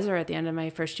freshman advisor at the end of my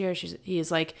first year, he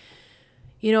is like,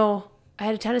 I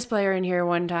had a tennis player in here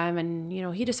one time, and,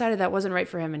 he decided that wasn't right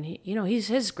for him. And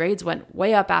his grades went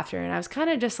way up after. And I was kind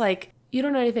of just like, you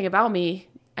don't know anything about me.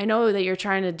 I know that you're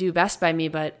trying to do best by me,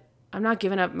 but I'm not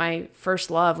giving up my first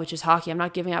love, which is hockey. I'm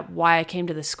not giving up why I came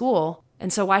to the school.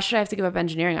 And so why should I have to give up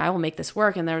engineering? I will make this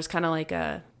work. And there was kind of like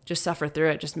just suffer through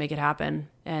it, just make it happen.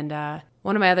 And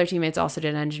one of my other teammates also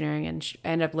did engineering, and I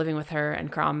ended up living with her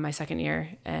and Crom my second year.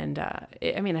 And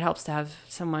it helps to have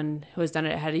someone who has done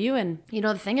it ahead of you. And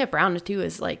the thing at Brown too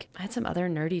is like, I had some other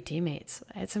nerdy teammates.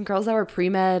 I had some girls that were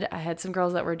pre-med. I had some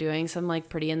girls that were doing some like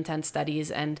pretty intense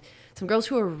studies, and some girls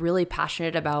who were really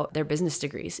passionate about their business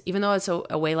degrees. Even though it's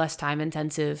a way less time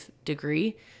intensive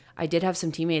degree, I did have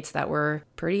some teammates that were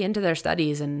pretty into their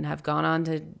studies and have gone on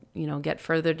to, get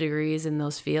further degrees in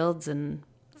those fields and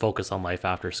focus on life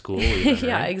after school. Even,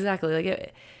 yeah, right?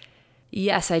 Exactly.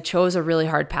 Yes, I chose a really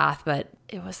hard path, but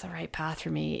it was the right path for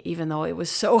me, even though it was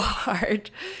so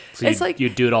hard. So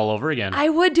you'd do it all over again. I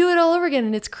would do it all over again.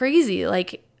 And it's crazy.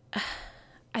 Like,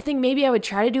 I think maybe I would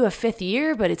try to do a fifth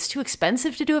year, but it's too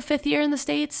expensive to do a fifth year in the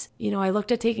States. I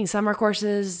looked at taking summer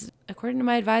courses. According to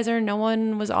my advisor, no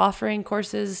one was offering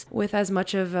courses with as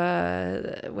much of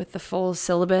with the full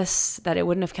syllabus that it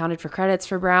wouldn't have counted for credits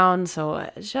for Brown. So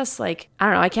it's just like, I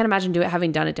don't know. I can't imagine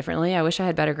having done it differently. I wish I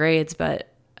had better grades,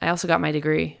 but I also got my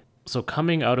degree. So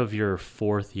coming out of your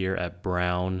fourth year at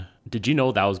Brown, did you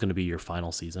know that was going to be your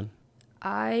final season?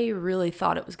 I really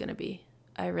thought it was going to be.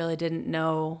 I really didn't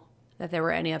know that there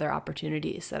were any other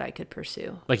opportunities that I could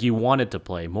pursue. Like, you wanted to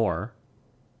play more.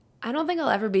 I don't think I'll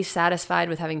ever be satisfied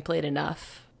with having played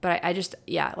enough. But I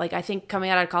think coming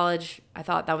out of college, I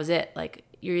thought that was it. Like,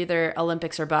 you're either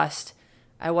Olympics or bust.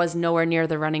 I was nowhere near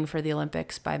the running for the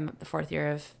Olympics by the fourth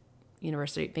year of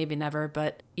university, maybe never.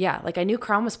 But yeah, like, I knew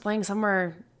Crom was playing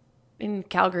somewhere in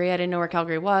Calgary. I didn't know where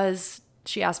Calgary was.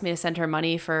 She asked me to send her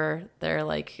money for their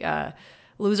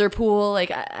loser pool.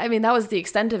 Like, I mean, that was the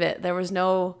extent of it. There was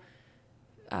no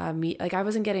I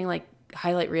wasn't getting like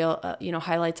highlight reel,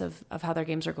 highlights of how their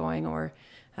games are going, or,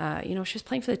 she was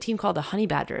playing for the team called the Honey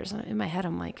Badgers. In my head,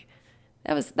 I'm like,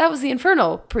 that was the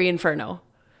Inferno pre-Inferno.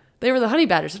 They were the Honey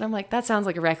Badgers. And I'm like, that sounds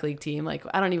like a rec league team. Like,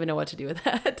 I don't even know what to do with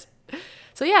that.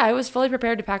 So yeah, I was fully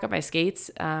prepared to pack up my skates.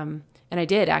 And I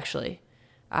did, actually.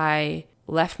 I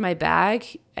left my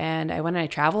bag and I went and I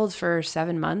traveled for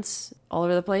 7 months all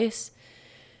over the place.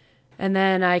 And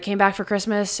then I came back for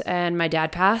Christmas and my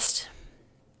dad passed.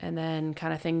 And then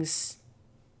kind of things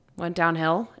went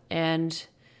downhill. And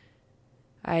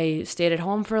I stayed at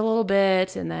home for a little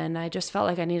bit. And then I just felt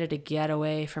like I needed to get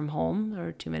away from home. There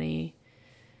were too many,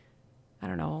 I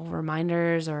don't know,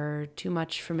 reminders or too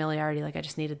much familiarity. Like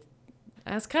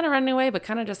I was kind of running away, but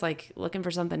kind of just like looking for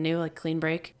something new, like clean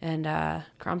break. And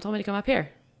Crom told me to come up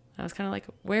here. I was kind of like,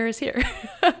 where is here?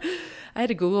 I had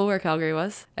to Google where Calgary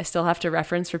was. I still have to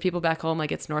reference for people back home,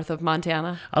 like it's north of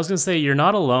Montana. I was going to say, you're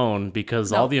not alone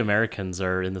because all the Americans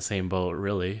are in the same boat,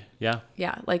 really. Yeah.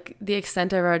 Yeah, like the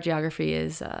extent of our geography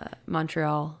is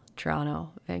Montreal,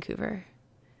 Toronto, Vancouver.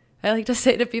 I like to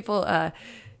say to people,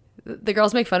 the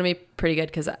girls make fun of me pretty good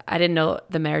because I didn't know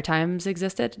the Maritimes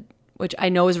existed, which I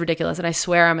know is ridiculous, and I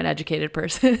swear I'm an educated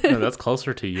person. No, that's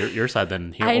closer to your side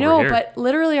than here. I know, but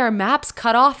literally our maps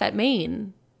cut off at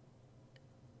Maine.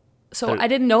 So I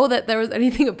didn't know that there was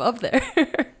anything above there.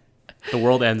 The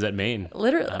world ends at Maine.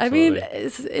 Literally. Absolutely. I mean,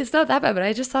 it's not that bad, but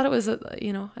I just thought it was, I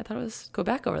thought it was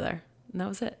Quebec over there, and that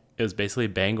was it. It was basically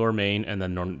Bangor, Maine, and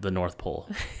then the North Pole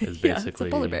is basically. Yeah, it's the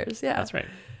polar bears. Yeah. That's right.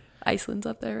 Iceland's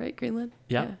up there, right? Greenland?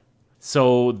 Yeah.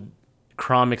 So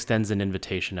Crom extends an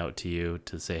invitation out to you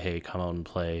to say, hey, come out and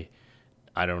play.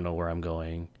 I don't know where I'm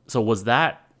going. So was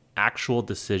that actual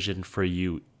decision for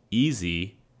you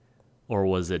easy, or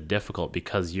was it difficult?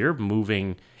 Because you're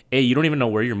moving, A, you don't even know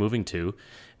where you're moving to,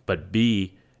 but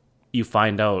B, you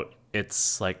find out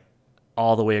it's like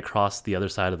all the way across the other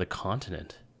side of the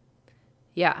continent.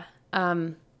 Yeah. I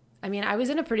mean, I was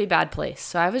in a pretty bad place.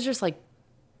 So I was just like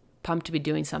pumped to be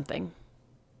doing something.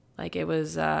 Like it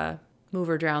was move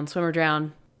or drown, swim or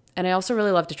drown. And I also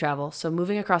really love to travel. So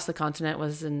moving across the continent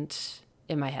wasn't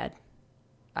in my head.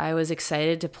 I was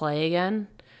excited to play again.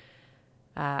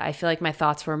 I feel like my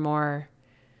thoughts were more,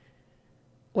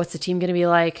 what's the team going to be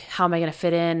like? How am I going to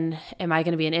fit in? Am I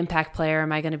going to be an impact player?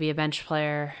 Am I going to be a bench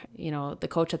player? You know, the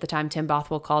coach at the time, Tim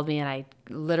Bothwell, called me and I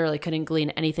literally couldn't glean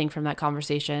anything from that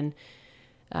conversation.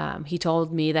 He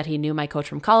told me that he knew my coach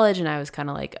from college and I was kind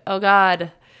of like, oh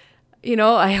God,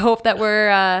 I hope that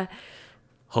we're...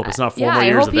 Hope it's not 4 more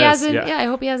years of this. I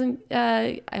hope he hasn't.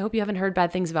 I hope you haven't heard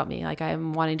bad things about me. Like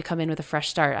I'm wanting to come in with a fresh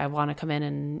start. I want to come in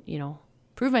and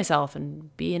prove myself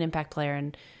and be an impact player.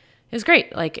 And it was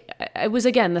great. Like it was,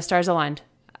 again, the stars aligned.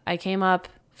 I came up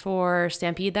for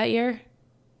Stampede that year,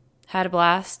 had a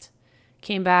blast.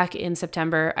 Came back in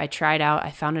September. I tried out.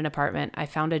 I found an apartment. I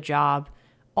found a job,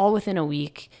 all within a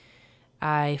week.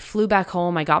 I flew back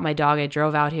home. I got my dog. I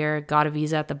drove out here, got a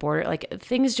visa at the border. Like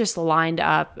things just lined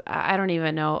up. I don't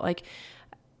even know. Like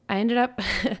I ended up,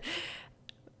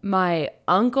 my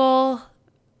uncle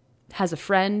has a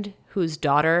friend whose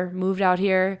daughter moved out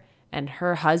here and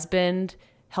her husband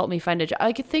helped me find a job.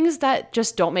 Like things that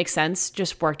just don't make sense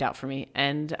just worked out for me.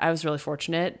 And I was really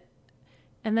fortunate.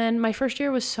 And then my first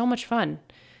year was so much fun.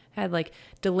 I had like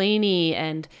Delaney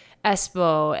and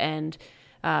Espo and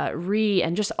Ree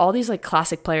and just all these like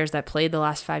classic players that played the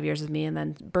last 5 years with me, and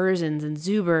then Burzins and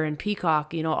Zuber and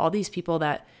Peacock, all these people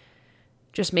that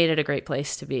just made it a great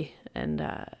place to be. And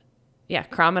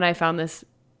Crom and I found this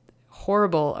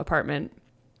horrible apartment.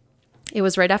 It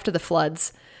was right after the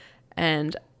floods,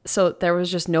 and so there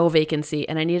was just no vacancy,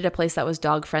 and I needed a place that was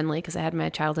dog friendly because I had my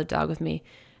childhood dog with me.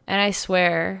 And I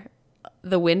swear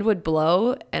the wind would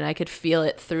blow and I could feel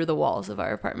it through the walls of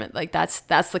our apartment. Like that's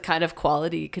the kind of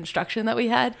quality construction that we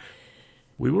had.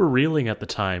 We were reeling at the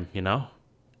time, and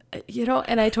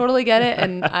I totally get it.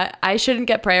 And I shouldn't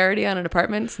get priority on an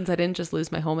apartment since I didn't just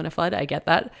lose my home in a flood. I get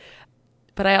that.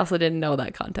 But I also didn't know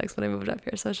that context when I moved up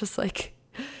here. So it's just like,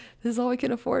 this is all we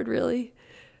can afford, really.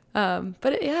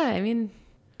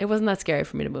 It wasn't that scary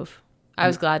for me to move. I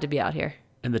was glad to be out here.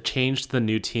 And the change to the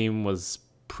new team was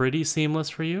pretty seamless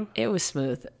for you? It was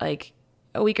smooth. Like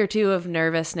a week or two of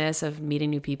nervousness of meeting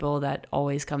new people that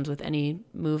always comes with any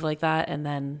move like that. And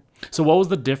then... So what was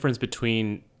the difference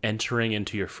between entering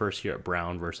into your first year at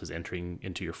Brown versus entering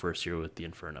into your first year with the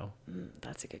Inferno?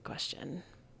 That's a good question.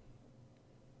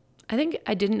 I think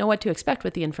I didn't know what to expect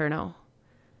with the Inferno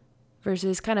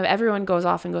versus kind of everyone goes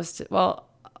off and goes to...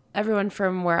 everyone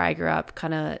from where I grew up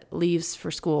kind of leaves for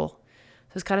school.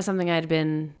 So it's kind of something I'd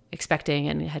been expecting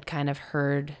and had kind of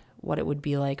heard what it would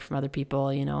be like from other people,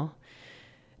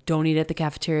 Don't eat at the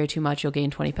cafeteria too much. You'll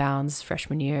gain 20 pounds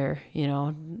freshman year,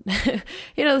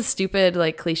 the stupid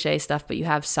like cliche stuff, but you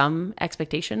have some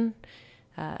expectation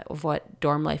of what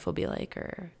dorm life will be like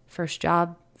or first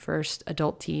job, first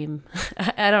adult team.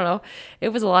 I don't know. It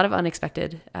was a lot of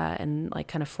unexpected and like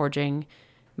kind of forging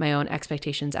my own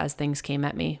expectations as things came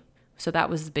at me. So that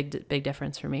was the big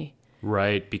difference for me.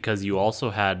 Right, because you also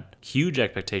had huge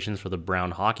expectations for the Brown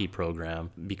hockey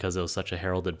program because it was such a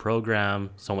heralded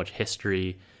program, so much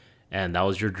history, and that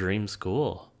was your dream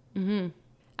school. Mm-hmm.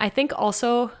 I think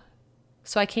also,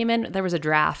 so I came in, there was a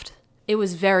draft. It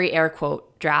was very air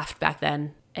quote draft back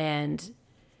then, and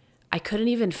I couldn't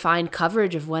even find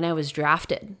coverage of when I was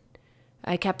drafted.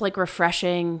 I kept like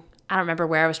refreshing. I don't remember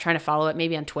where I was trying to follow it,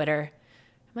 maybe on Twitter.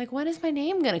 I'm like, when is my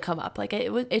name going to come up? Like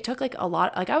it took like a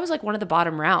lot, like I was like one of the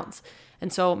bottom rounds.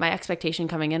 And so my expectation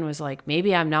coming in was like,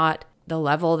 maybe I'm not the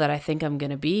level that I think I'm going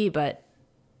to be, but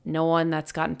no one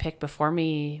that's gotten picked before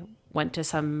me went to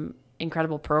some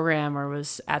incredible program or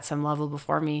was at some level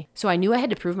before me. So I knew I had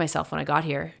to prove myself when I got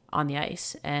here on the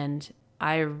ice. And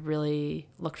I really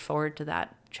looked forward to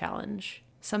that challenge.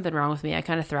 Something wrong with me. I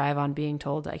kind of thrive on being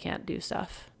told I can't do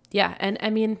stuff. Yeah. And I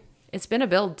mean, it's been a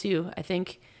build too. I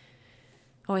think,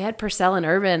 we had Purcell and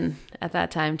Urban at that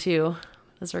time too.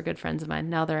 Those were good friends of mine.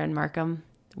 Now they're in Markham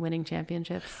winning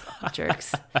championships.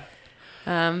 Jerks.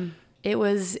 It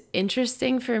was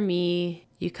interesting for me.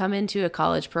 You come into a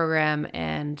college program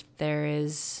and there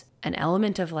is an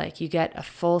element of like, you get a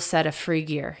full set of free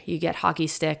gear. You get hockey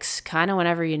sticks kind of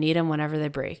whenever you need them, whenever they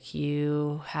break.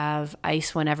 You have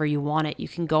ice whenever you want it. You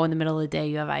can go in the middle of the day,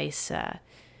 you have ice. And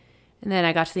then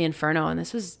I got to the Inferno, and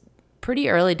this was pretty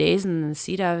early days in the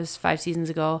CWHL 5 seasons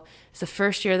ago. It's the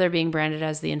first year they're being branded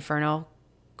as the Inferno,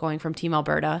 going from Team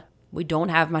Alberta. We don't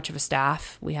have much of a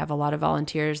staff. We have a lot of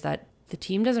volunteers that the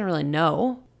team doesn't really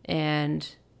know. And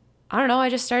I don't know, I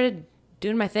just started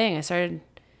doing my thing. I started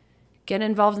getting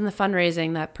involved in the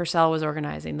fundraising that Purcell was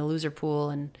organizing, the loser pool,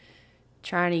 and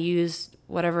trying to use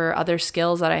whatever other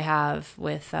skills that I have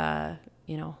with, I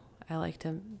like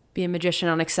to be a magician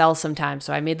on Excel sometimes.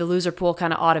 So I made the loser pool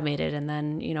kind of automated. And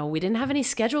then, we didn't have any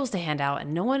schedules to hand out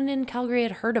and no one in Calgary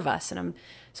had heard of us. And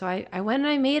so I went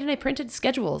and I printed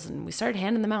schedules and we started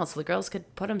handing them out so the girls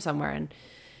could put them somewhere. And,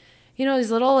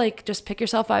 these little, like, just pick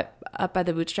yourself up by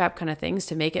the bootstrap kind of things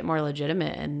to make it more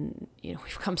legitimate. And,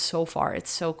 we've come so far.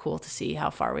 It's so cool to see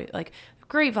how far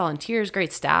great volunteers,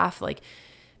 great staff, like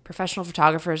professional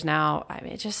photographers now. I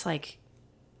mean, it's just like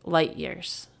light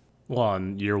years. Well,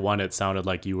 in year one, it sounded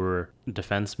like you were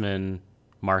defenseman,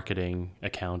 marketing,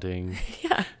 accounting,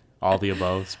 yeah, all the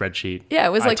above, spreadsheet. Yeah,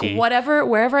 it was IT. like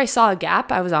wherever I saw a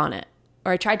gap, I was on it.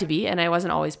 Or I tried to be, and I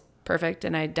wasn't always perfect,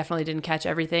 and I definitely didn't catch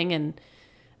everything. And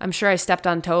I'm sure I stepped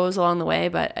on toes along the way,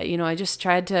 but, I just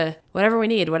tried to, whatever we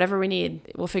need,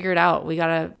 we'll figure it out. We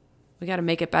gotta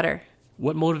make it better.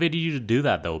 What motivated you to do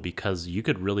that, though? Because you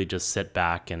could really just sit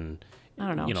back and, I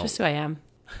don't know, it's just who I am.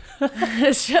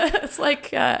 It's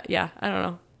like, I don't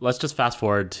know. Let's just fast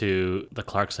forward to the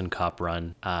Clarkson Cup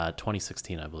run,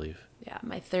 2016, I believe. Yeah,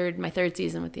 my third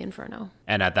season with the Inferno.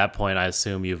 And at that point, I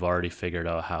assume you've already figured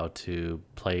out how to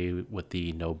play with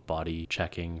the no body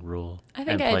checking rule. I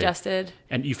think I adjusted.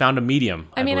 And you found a medium.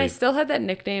 I mean, I still had that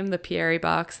nickname, the Pierri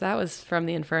box. That was from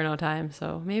the Inferno time,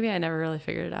 so maybe I never really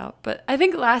figured it out. But I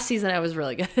think last season I was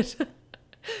really good.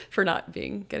 For not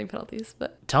getting penalties.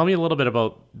 But tell me a little bit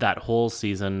about that whole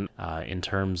season in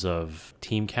terms of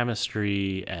team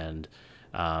chemistry and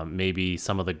maybe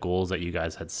some of the goals that you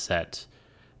guys had set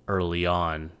early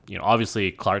on.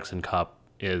 Obviously Clarkson Cup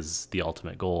is the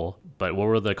ultimate goal, but what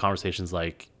were the conversations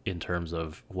like in terms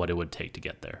of what it would take to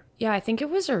get there? Yeah, I think it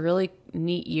was a really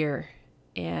neat year.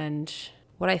 And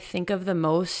what I think of the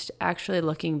most, actually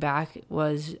looking back,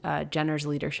 was Jenner's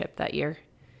leadership that year.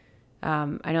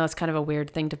 I know it's kind of a weird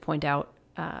thing to point out.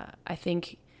 I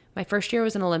think my first year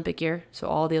was an Olympic year, so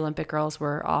all the Olympic girls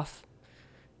were off,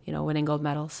 winning gold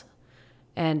medals.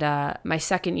 And my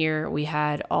second year, we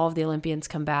had all of the Olympians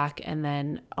come back and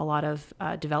then a lot of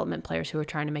development players who were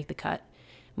trying to make the cut.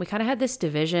 And we kind of had this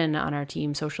division on our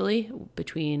team socially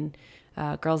between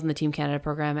girls in the Team Canada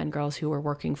program and girls who were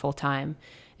working full time.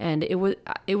 And it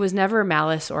was never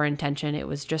malice or intention. It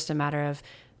was just a matter of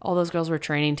all those girls were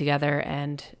training together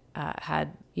and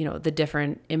had, the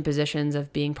different impositions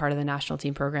of being part of the national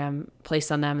team program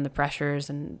placed on them and the pressures.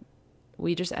 And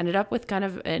we just ended up with kind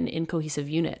of an incohesive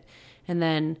unit. And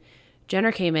then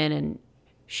Jenner came in and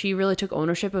she really took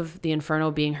ownership of the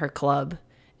Inferno being her club.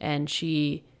 And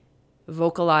she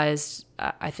vocalized,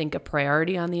 I think, a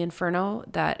priority on the Inferno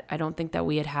that I don't think that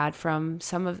we had from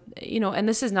some of, and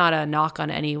this is not a knock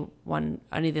on any of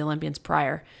the Olympians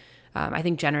prior. I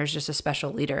think Jenner is just a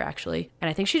special leader, actually. And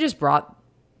I think she just brought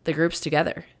the groups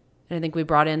together. And I think we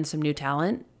brought in some new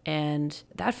talent. And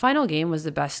that final game was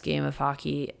the best game of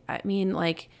hockey. I mean,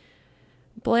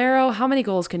 Bolero, how many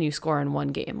goals can you score in one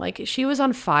game? Like, she was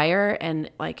on fire, and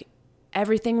like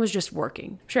everything was just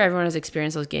working. I'm sure everyone has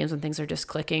experienced those games when things are just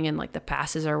clicking and like the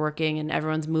passes are working and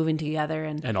everyone's moving together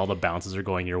and all the bounces are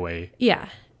going your way. Yeah.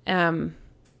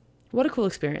 What a cool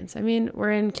experience. I mean,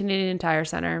 we're in Canadian Tire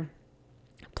Center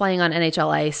playing on NHL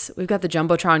ice. We've got the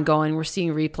Jumbotron going. We're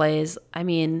seeing replays. I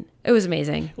mean, it was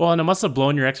amazing. Well, and it must have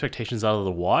blown your expectations out of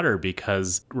the water,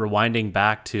 because rewinding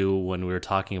back to when we were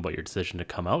talking about your decision to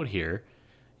come out here,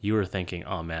 you were thinking,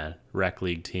 oh man, rec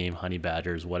league team, Honey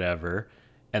Badgers, whatever.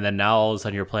 And then now all of a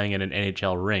sudden you're playing in an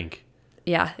NHL rink.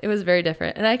 Yeah, it was very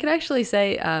different. And I can actually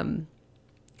say,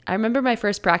 I remember my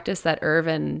first practice that Irv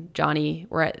and Johnny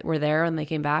were there when they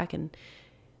came back, and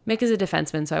Mick is a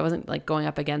defenseman, so I wasn't like going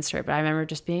up against her, but I remember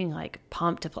just being like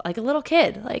pumped to play, like a little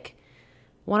kid, like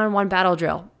one-on-one battle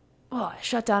drill. Oh, I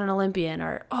shut down an Olympian,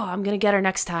 or oh, I'm going to get her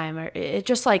next time. Or it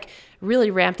just like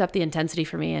really ramped up the intensity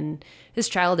for me, and it's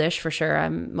childish for sure.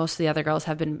 Most of the other girls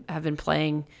have been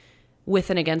playing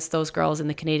with and against those girls in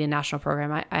the Canadian national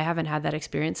program. I haven't had that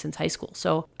experience since high school.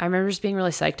 So I remember just being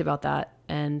really psyched about that,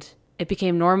 and it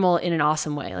became normal in an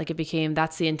awesome way. Like, it became,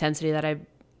 that's the intensity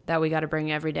that we got to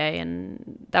bring every day.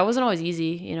 And that wasn't always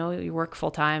easy. You know, you work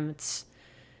full time. It's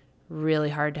really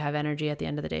hard to have energy at the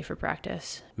end of the day for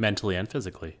practice. Mentally and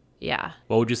physically. Yeah.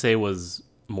 What would you say was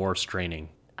more straining?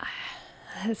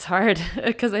 It's hard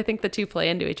because I think the two play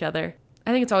into each other.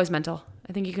 I think it's always mental.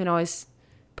 I think you can always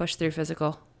push through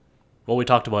physical. Well, we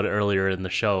talked about it earlier in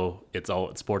the show.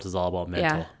 Sports is all about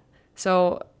mental. Yeah.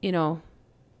 So, you know,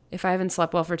 if I haven't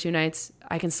slept well for 2 nights,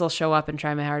 I can still show up and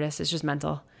try my hardest. It's just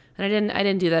mental. And I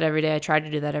didn't do that every day. I tried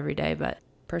to do that every day, but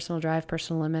personal drive,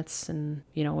 personal limits. And,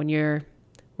 you know, when you're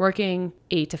working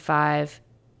 8 to 5,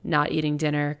 not eating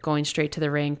dinner, going straight to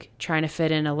the rink, trying to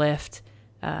fit in a lift,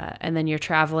 and then you're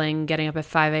traveling, getting up at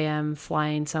 5 a.m.,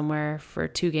 flying somewhere for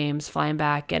 2 games, flying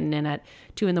back, getting in at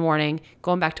 2 in the morning,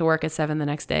 going back to work at 7 the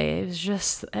next day. It was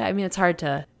just, I mean, it's hard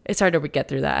to get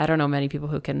through that. I don't know many people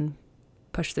who can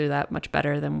push through that much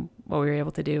better than what we were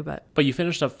able to do. But you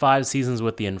finished up 5 seasons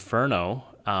with the Inferno.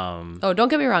 Oh, don't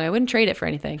get me wrong. I wouldn't trade it for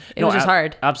anything. It was just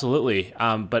hard. Absolutely.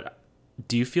 But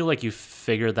do you feel like you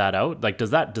figured that out? Like, does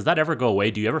that ever go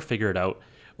away? Do you ever figure it out,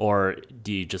 or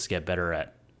do you just get better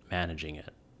at managing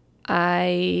it?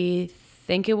 I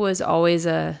think it was always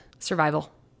a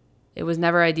survival. It was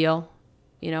never ideal,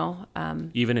 you know.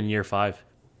 Even in year 5?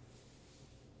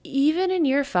 Even in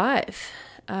year 5.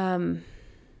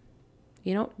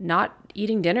 You know, not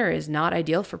eating dinner is not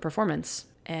ideal for performance.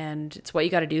 And it's what you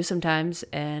got to do sometimes.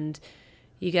 And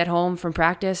you get home from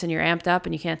practice and you're amped up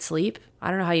and you can't sleep.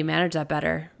 I don't know how you manage that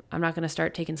better. I'm not going to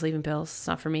start taking sleeping pills. It's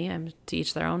not for me. I'm to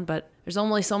each their own. But there's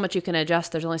only so much you can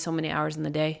adjust. There's only so many hours in the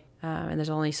day. And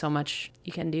there's only so much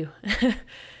you can do.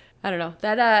 I don't know.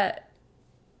 That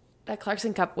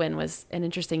Clarkson Cup win was an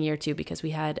interesting year too, because we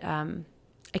had,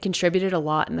 I contributed a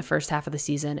lot in the first half of the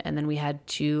season. And then we had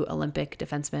 2 Olympic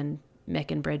defensemen,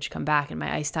 Mick and Bridge, come back, and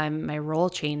my ice time, my role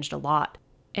changed a lot.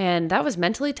 And that was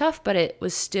mentally tough, but it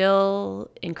was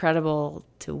still incredible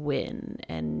to win.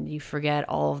 And you forget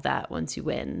all of that once you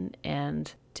win.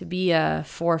 And to be a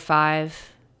 4-5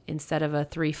 instead of a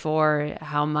 3-4,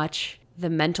 how much the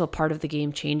mental part of the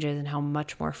game changes and how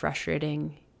much more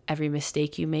frustrating every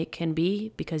mistake you make can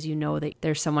be, because you know that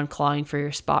there's someone clawing for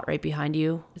your spot right behind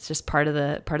you. It's just part of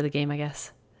the game, I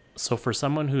guess. So for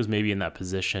someone who's maybe in that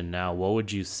position now, what would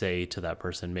you say to that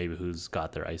person maybe who's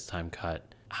got their ice time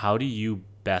cut? How do you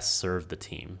best serve the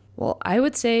team? Well, I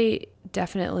would say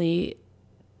definitely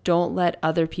don't let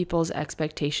other people's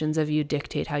expectations of you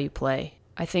dictate how you play.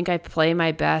 I think I play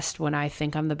my best when I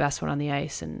think I'm the best one on the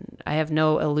ice, and I have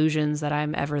no illusions that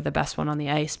I'm ever the best one on the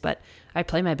ice, but I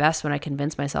play my best when I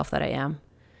convince myself that I am,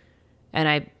 and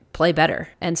I play better.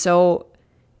 And so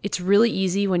it's really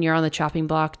easy when you're on the chopping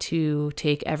block to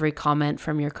take every comment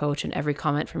from your coach and every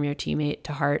comment from your teammate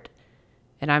to heart,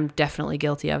 and I'm definitely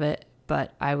guilty of it.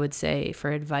 But I would say,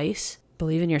 for advice,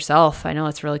 believe in yourself. I know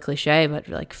it's really cliche, but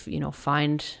like, you know,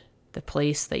 find the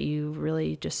place that you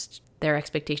really just, their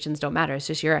expectations don't matter. It's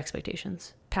just your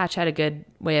expectations. Patch had a good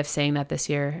way of saying that this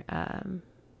year.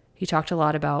 He talked a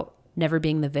lot about never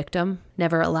being the victim,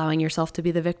 never allowing yourself to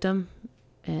be the victim.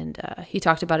 And he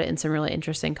talked about it in some really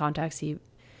interesting contexts. He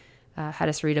had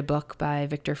us read a book by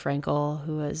Viktor Frankl,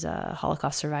 who was a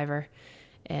Holocaust survivor.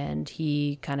 And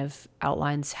he kind of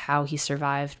outlines how he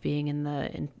survived being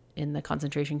in the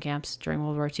concentration camps during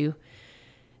World War II.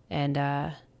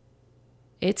 And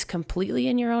it's completely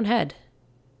in your own head.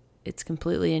 It's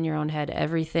completely in your own head.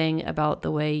 Everything about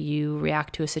the way you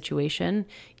react to a situation,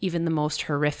 even the most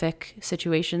horrific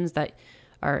situations that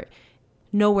are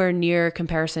nowhere near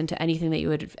comparison to anything that you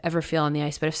would ever feel on the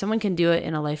ice. But if someone can do it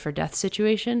in a life or death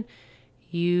situation,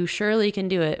 you surely can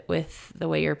do it with the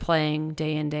way you're playing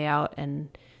day in, day out. And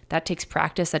that takes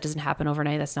practice. That doesn't happen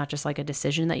overnight. That's not just like a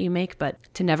decision that you make, but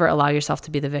to never allow yourself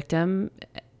to be the victim.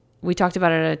 We talked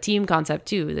about it at a team concept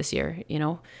too this year. You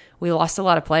know, we lost a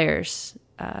lot of players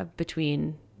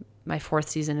between my 4th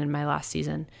season and my last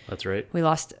season. That's right. We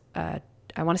lost, I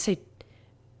want to say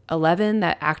 11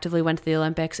 that actively went to the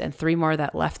Olympics and 3 more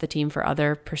that left the team for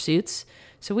other pursuits.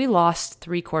 So we lost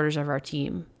 3/4 of our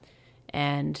team.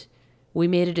 And we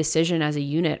made a decision as a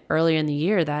unit earlier in the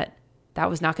year that that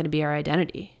was not going to be our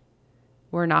identity.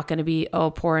 We're not going to be, oh,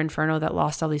 poor Inferno that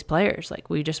lost all these players. Like,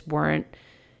 we just weren't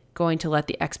going to let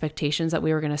the expectations that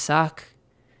we were going to suck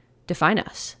define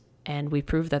us. And we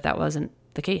proved that that wasn't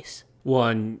the case. Well,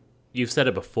 and you've said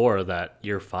it before that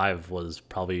year 5 was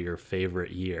probably your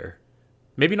favorite year.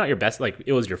 Maybe not your best, like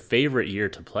it was your favorite year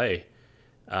to play.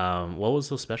 What was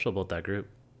so special about that group?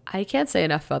 I can't say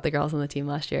enough about the girls on the team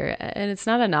last year. And it's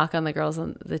not a knock on the girls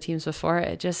on the teams before.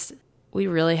 It just, we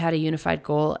really had a unified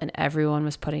goal and everyone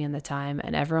was putting in the time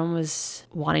and everyone was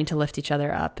wanting to lift each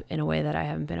other up in a way that I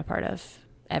haven't been a part of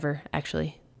ever,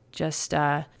 actually. Just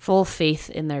full faith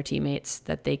in their teammates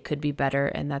that they could be better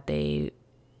and that they,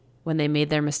 when they made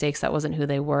their mistakes, that wasn't who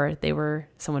they were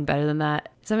someone better than that.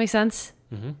 Does that make sense?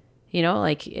 Mm-hmm. You know,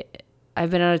 like I've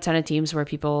been on a ton of teams where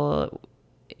people,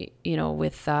 you know,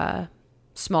 with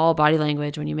small body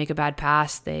language, when you make a bad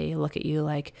pass, they look at you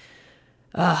like,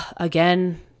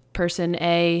 again, person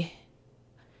A,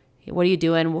 what are you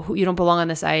doing? You don't belong on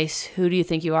this ice. Who do you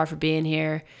think you are for being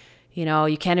here? You know,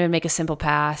 you can't even make a simple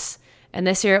pass. And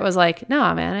this year it was like,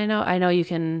 no, man, I know you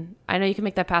can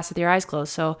make that pass with your eyes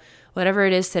closed. So whatever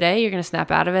it is today, you're going to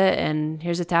snap out of it. And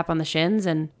here's a tap on the shins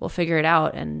and we'll figure it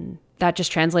out. And that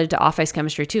just translated to off-ice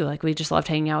chemistry too. Like, we just loved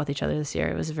hanging out with each other this year.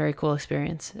 It was a very cool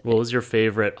experience. What was your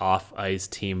favorite off-ice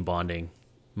team bonding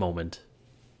moment?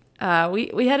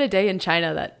 We had a day in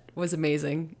China that was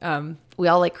amazing. We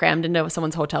all like crammed into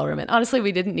someone's hotel room. And honestly,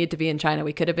 we didn't need to be in China.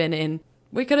 We could have been in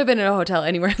a hotel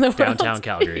anywhere in the world. Downtown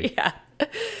Calgary. Yeah.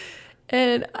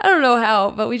 And I don't know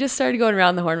how, but we just started going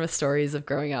around the horn with stories of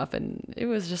growing up. And it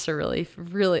was just a really,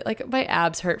 really, like, my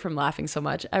abs hurt from laughing so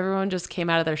much. Everyone just came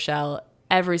out of their shell.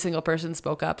 Every single person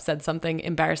spoke up, said something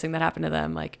embarrassing that happened to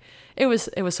them. Like, it was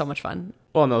so much fun.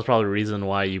 Well, and that was probably the reason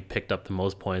why you picked up the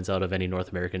most points out of any North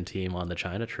American team on the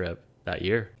China trip that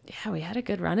year. Yeah, we had a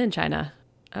good run in China.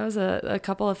 That was a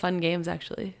couple of fun games,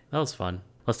 actually. That was fun.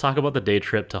 Let's talk about the day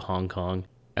trip to Hong Kong.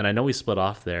 And I know we split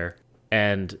off there.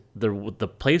 And the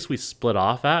place we split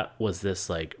off at was this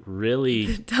like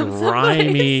really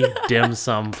grimy dim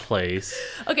sum place.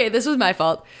 Okay, this was my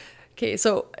fault. Okay,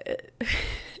 so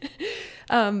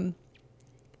when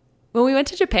we went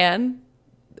to Japan,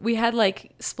 we had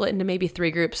like split into maybe 3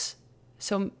 groups.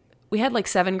 So we had like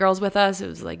 7 girls with us. It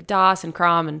was like Das and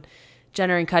Crom and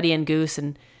Jenner and Cuddy and Goose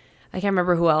and I can't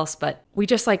remember who else, but we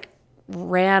just like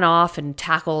ran off and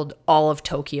tackled all of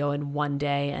Tokyo in one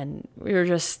day, and we were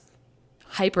just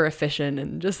hyper efficient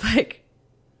and just like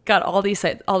got all the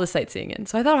sightseeing in.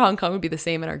 So I thought Hong Kong would be the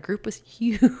same, and our group was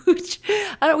huge.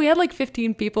 We had like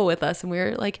 15 people with us, and we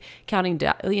were like counting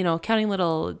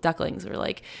little ducklings. We were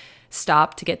like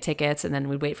stop to get tickets, and then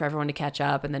we'd wait for everyone to catch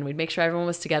up, and then we'd make sure everyone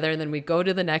was together, and then we'd go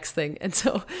to the next thing. And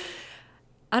so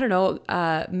I don't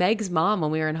know, Meg's mom, when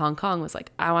we were in Hong Kong, was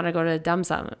like, I want to go to dim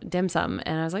sum.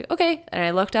 And I was like, okay. And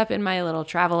I looked up in my little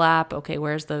travel app, okay,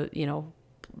 where's the,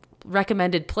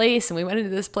 recommended place? And we went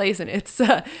into this place, and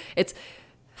it's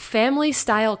family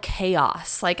style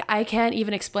chaos. Like, I can't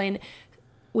even explain.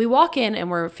 We walk in and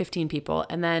we're 15 people,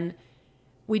 and then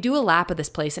we do a lap of this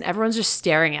place, and everyone's just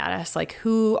staring at us. Like,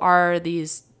 who are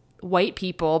these white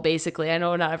people, basically? I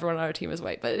know not everyone on our team is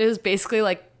white, but it was basically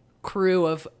like crew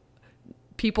of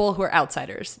people who are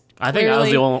outsiders. I think I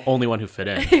was the only one who fit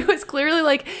in. It was clearly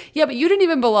like, yeah, but you didn't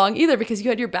even belong either, because you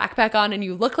had your backpack on and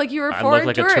you looked like you were a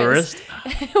foreign tourist.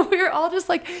 We were all just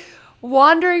like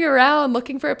wandering around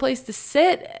looking for a place to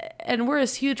sit, and we're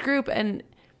this huge group. And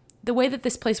the way that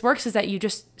this place works is that you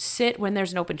just sit when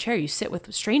there's an open chair. You sit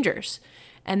with strangers,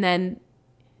 and then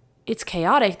it's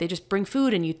chaotic. They just bring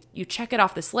food, and you check it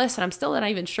off this list. And I'm still not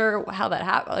even sure how that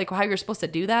happened, like how you're supposed to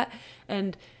do that.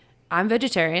 And I'm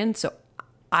vegetarian, so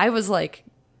I was like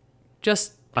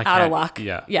just out of luck.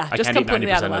 Yeah. I just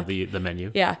completely out of luck. Of the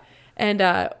menu. Yeah.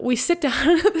 And we sit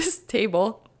down at this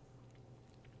table.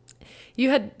 You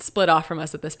had split off from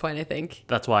us at this point, I think.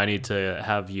 That's why I need to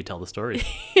have you tell the story.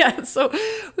 Yeah. So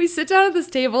we sit down at this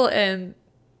table, and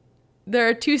there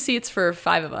are 2 seats for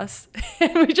 5 of us.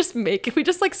 And we just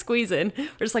like squeeze in.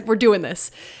 We're just like, we're doing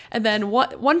this. And then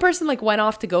one person like went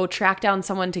off to go track down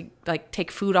someone to like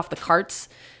take food off the carts.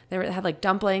 They had like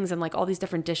dumplings and like all these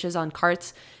different dishes on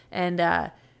carts. And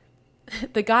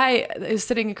the guy is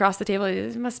sitting across the table.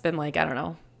 He must have been like, I don't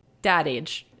know, dad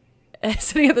age,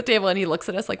 sitting at the table, and he looks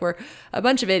at us like we're a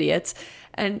bunch of idiots.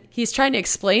 And he's trying to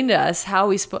explain to us how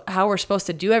we're supposed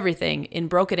to do everything in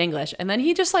broken English. And then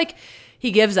he just like,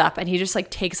 he gives up and he just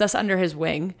like takes us under his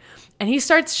wing and he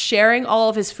starts sharing all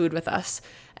of his food with us.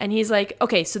 And he's like,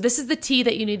 okay, so this is the tea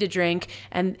that you need to drink.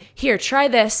 And here, try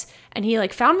this. And he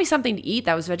like found me something to eat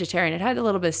that was vegetarian. It had a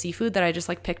little bit of seafood that I just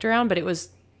like picked around, but it was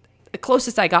the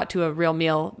closest I got to a real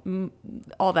meal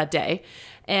all that day.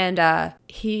 And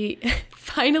he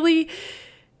finally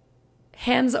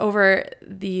hands over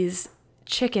these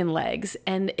chicken legs,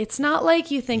 and it's not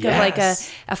like you think of like a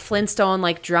Flintstone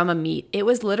like drum of meat. It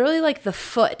was literally like the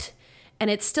foot, and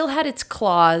it still had its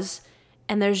claws,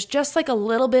 and there's just like a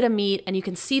little bit of meat, and you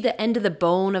can see the end of the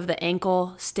bone of the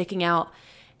ankle sticking out,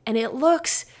 and it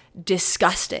looks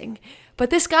disgusting. But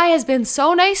this guy has been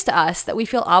so nice to us that we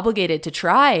feel obligated to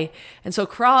try. And so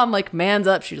Crom like mans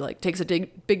up. She like takes a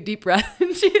big deep breath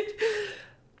and she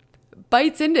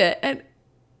bites into it, and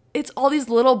it's all these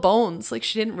little bones. Like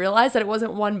she didn't realize that it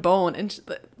wasn't one bone. And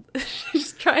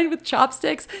she's trying with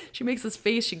chopsticks. She makes this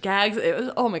face. She gags. It was,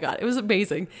 oh my God, it was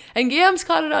amazing. And Gam's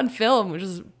caught it on film, which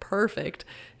is perfect.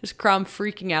 Just Crom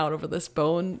freaking out over this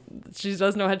bone. She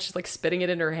doesn't know how. She's like spitting it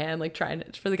in her hand, like trying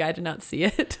for the guy to not see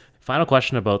it. Final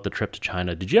question about the trip to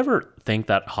China. Did you ever think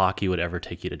that hockey would ever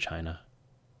take you to China?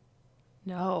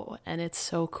 No, and it's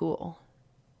so cool.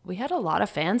 We had a lot of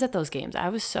fans at those games. I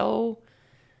was so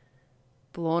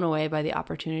blown away by the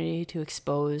opportunity to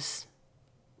expose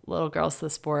little girls to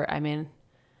the sport. I mean,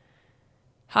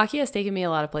 hockey has taken me a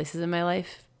lot of places in my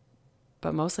life,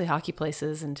 but mostly hockey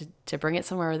places, and to bring it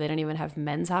somewhere where they don't even have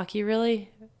men's hockey really,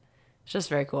 it's just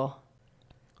very cool.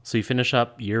 So you finish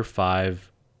up year 5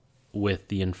 with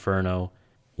the Inferno.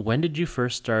 When did you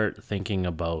first start thinking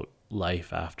about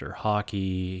life after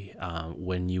hockey,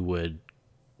 when you would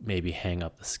maybe hang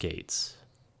up the skates?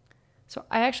 So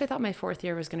I actually thought my 4th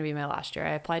year was going to be my last year.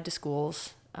 I applied to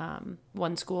schools.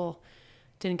 One school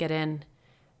didn't get in.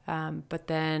 But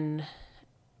then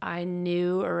I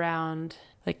knew around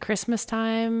like Christmas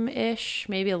time-ish,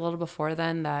 maybe a little before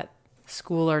then, that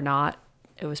school or not,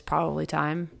 it was probably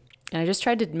time. And I just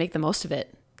tried to make the most of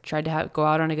it. Tried to go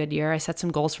out on a good year. I set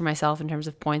some goals for myself in terms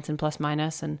of points and plus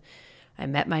minus, and I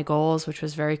met my goals, which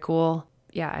was very cool.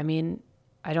 Yeah, I mean,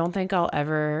 I don't think I'll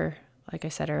ever, like I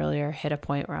said earlier, hit a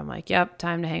point where I'm like, yep,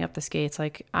 time to hang up the skates.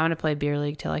 Like, I want to play beer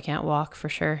league till I can't walk for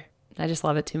sure. I just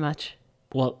love it too much.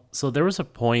 Well, so there was a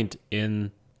point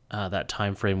in that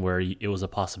time frame where it was a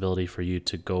possibility for you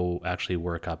to go actually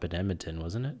work up in Edmonton,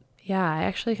 wasn't it? Yeah, I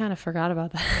actually kind of forgot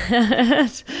about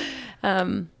that.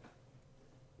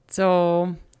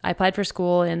 So I applied for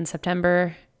school in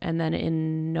September, and then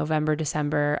in November,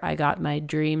 December, I got my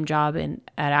dream job at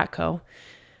ATCO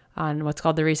on what's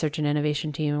called the Research and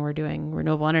Innovation team, and we're doing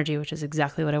renewable energy, which is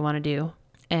exactly what I want to do.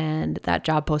 And that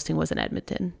job posting was in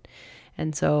Edmonton.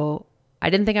 And so I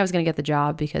didn't think I was going to get the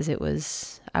job because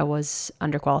I was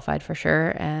underqualified for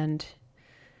sure. And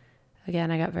again,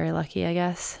 I got very lucky, I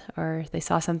guess, or they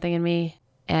saw something in me.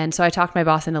 And so I talked my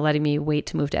boss into letting me wait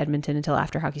to move to Edmonton until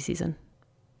after hockey season.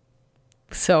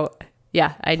 So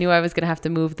yeah, I knew I was going to have to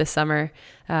move this summer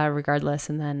regardless.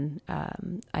 And then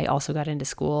I also got into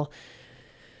school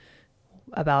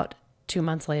about 2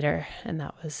 months later, and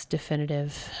that was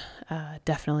definitive,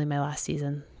 definitely my last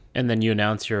season. And then you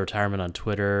announced your retirement on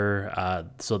Twitter.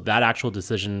 So that actual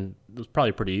decision was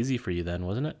probably pretty easy for you then,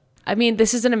 wasn't it? I mean,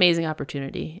 this is an amazing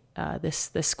opportunity.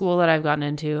 This school that I've gotten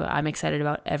into, I'm excited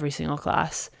about every single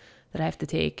class that I have to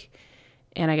take,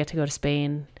 and I get to go to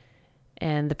Spain.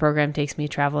 And the program takes me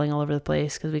traveling all over the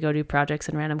place because we go do projects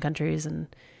in random countries. And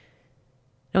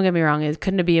don't get me wrong, it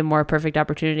couldn't be a more perfect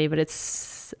opportunity, but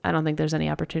I don't think there's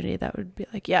any opportunity that would be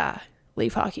like, yeah,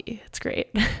 leave hockey. It's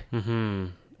great. Mm-hmm.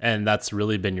 And that's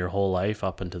really been your whole life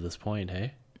up until this point,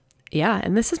 hey? Yeah.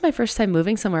 And this is my first time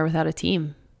moving somewhere without a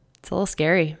team. It's a little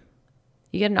scary.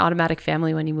 You get an automatic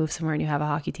family when you move somewhere and you have a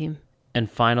hockey team. And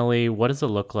finally, what does it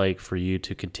look like for you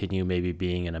to continue maybe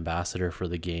being an ambassador for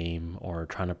the game or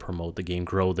trying to promote the game,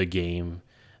 grow the game,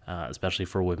 especially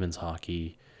for women's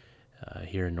hockey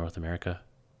here in North America?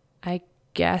 I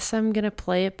guess I'm going to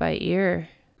play it by ear.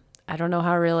 I don't know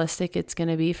how realistic it's going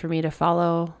to be for me to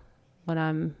follow when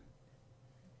I'm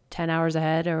 10 hours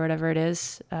ahead or whatever it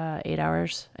is, 8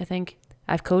 hours, I think.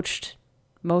 I've coached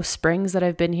most springs that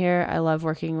I've been here. I love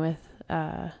working with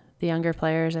the younger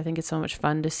players. I think it's so much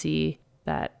fun to see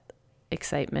that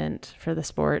excitement for the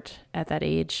sport at that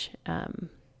age.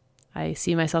 I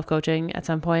see myself coaching at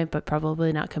some point, but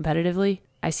probably not competitively.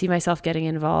 I see myself getting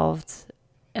involved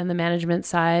in the management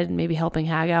side, maybe helping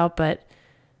Hag out, but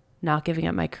not giving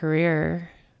up my career.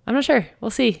 I'm not sure.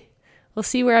 We'll see. We'll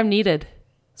see where I'm needed.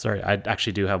 Sorry, I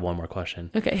actually do have one more question.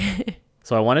 Okay.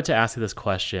 So I wanted to ask you this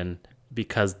question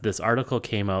because this article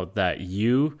came out that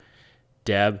you,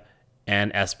 Deb,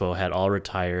 and Espo had all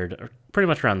retired pretty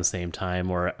much around the same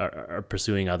time or are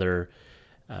pursuing other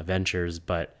ventures.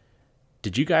 But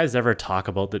did you guys ever talk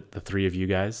about the three of you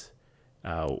guys?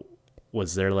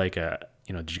 Was there like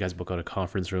did you guys book out a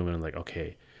conference room and like,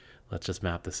 okay, let's just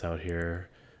map this out here.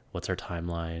 What's our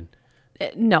timeline?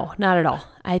 No, not at all.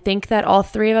 I think that all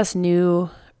three of us knew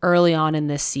early on in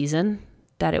this season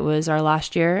that it was our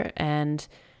last year. And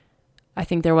I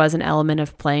think there was an element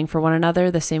of playing for one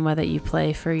another the same way that you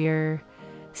play for your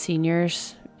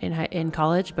seniors in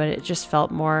college, but it just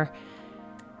felt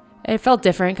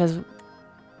different because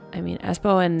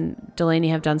Espo and Delaney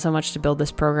have done so much to build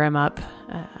this program up.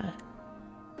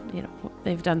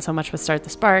 They've done so much with Start the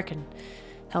Spark and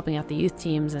helping out the youth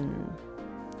teams. And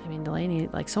Delaney,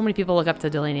 like so many people look up to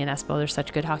Delaney and Espo. They're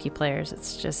such good hockey players.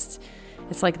 It's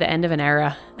like the end of an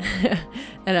era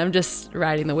and I'm just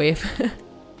riding the wave.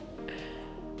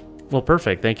 Well,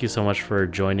 perfect. Thank you so much for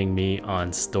joining me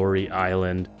on Story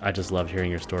Island. I just loved hearing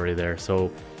your story there.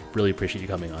 So really appreciate you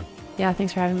coming on. Yeah,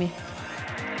 thanks for having me.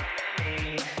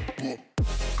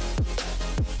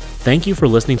 Thank you for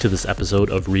listening to this episode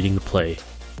of Reading the Play.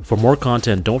 For more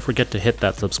content, don't forget to hit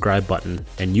that subscribe button,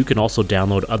 and you can also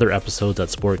download other episodes at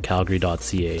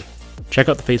sportcalgary.ca. Check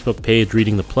out the Facebook page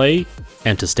Reading the Play,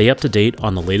 and to stay up to date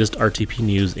on the latest RTP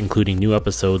news, including new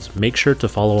episodes, make sure to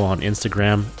follow on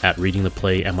Instagram at Reading the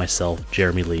Play and myself,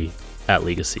 Jeremy Lee, at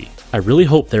Legacy. I really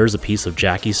hope there is a piece of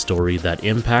Jackie's story that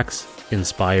impacts,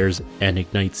 inspires, and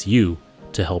ignites you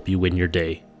to help you win your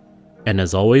day. And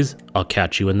as always, I'll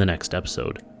catch you in the next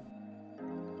episode.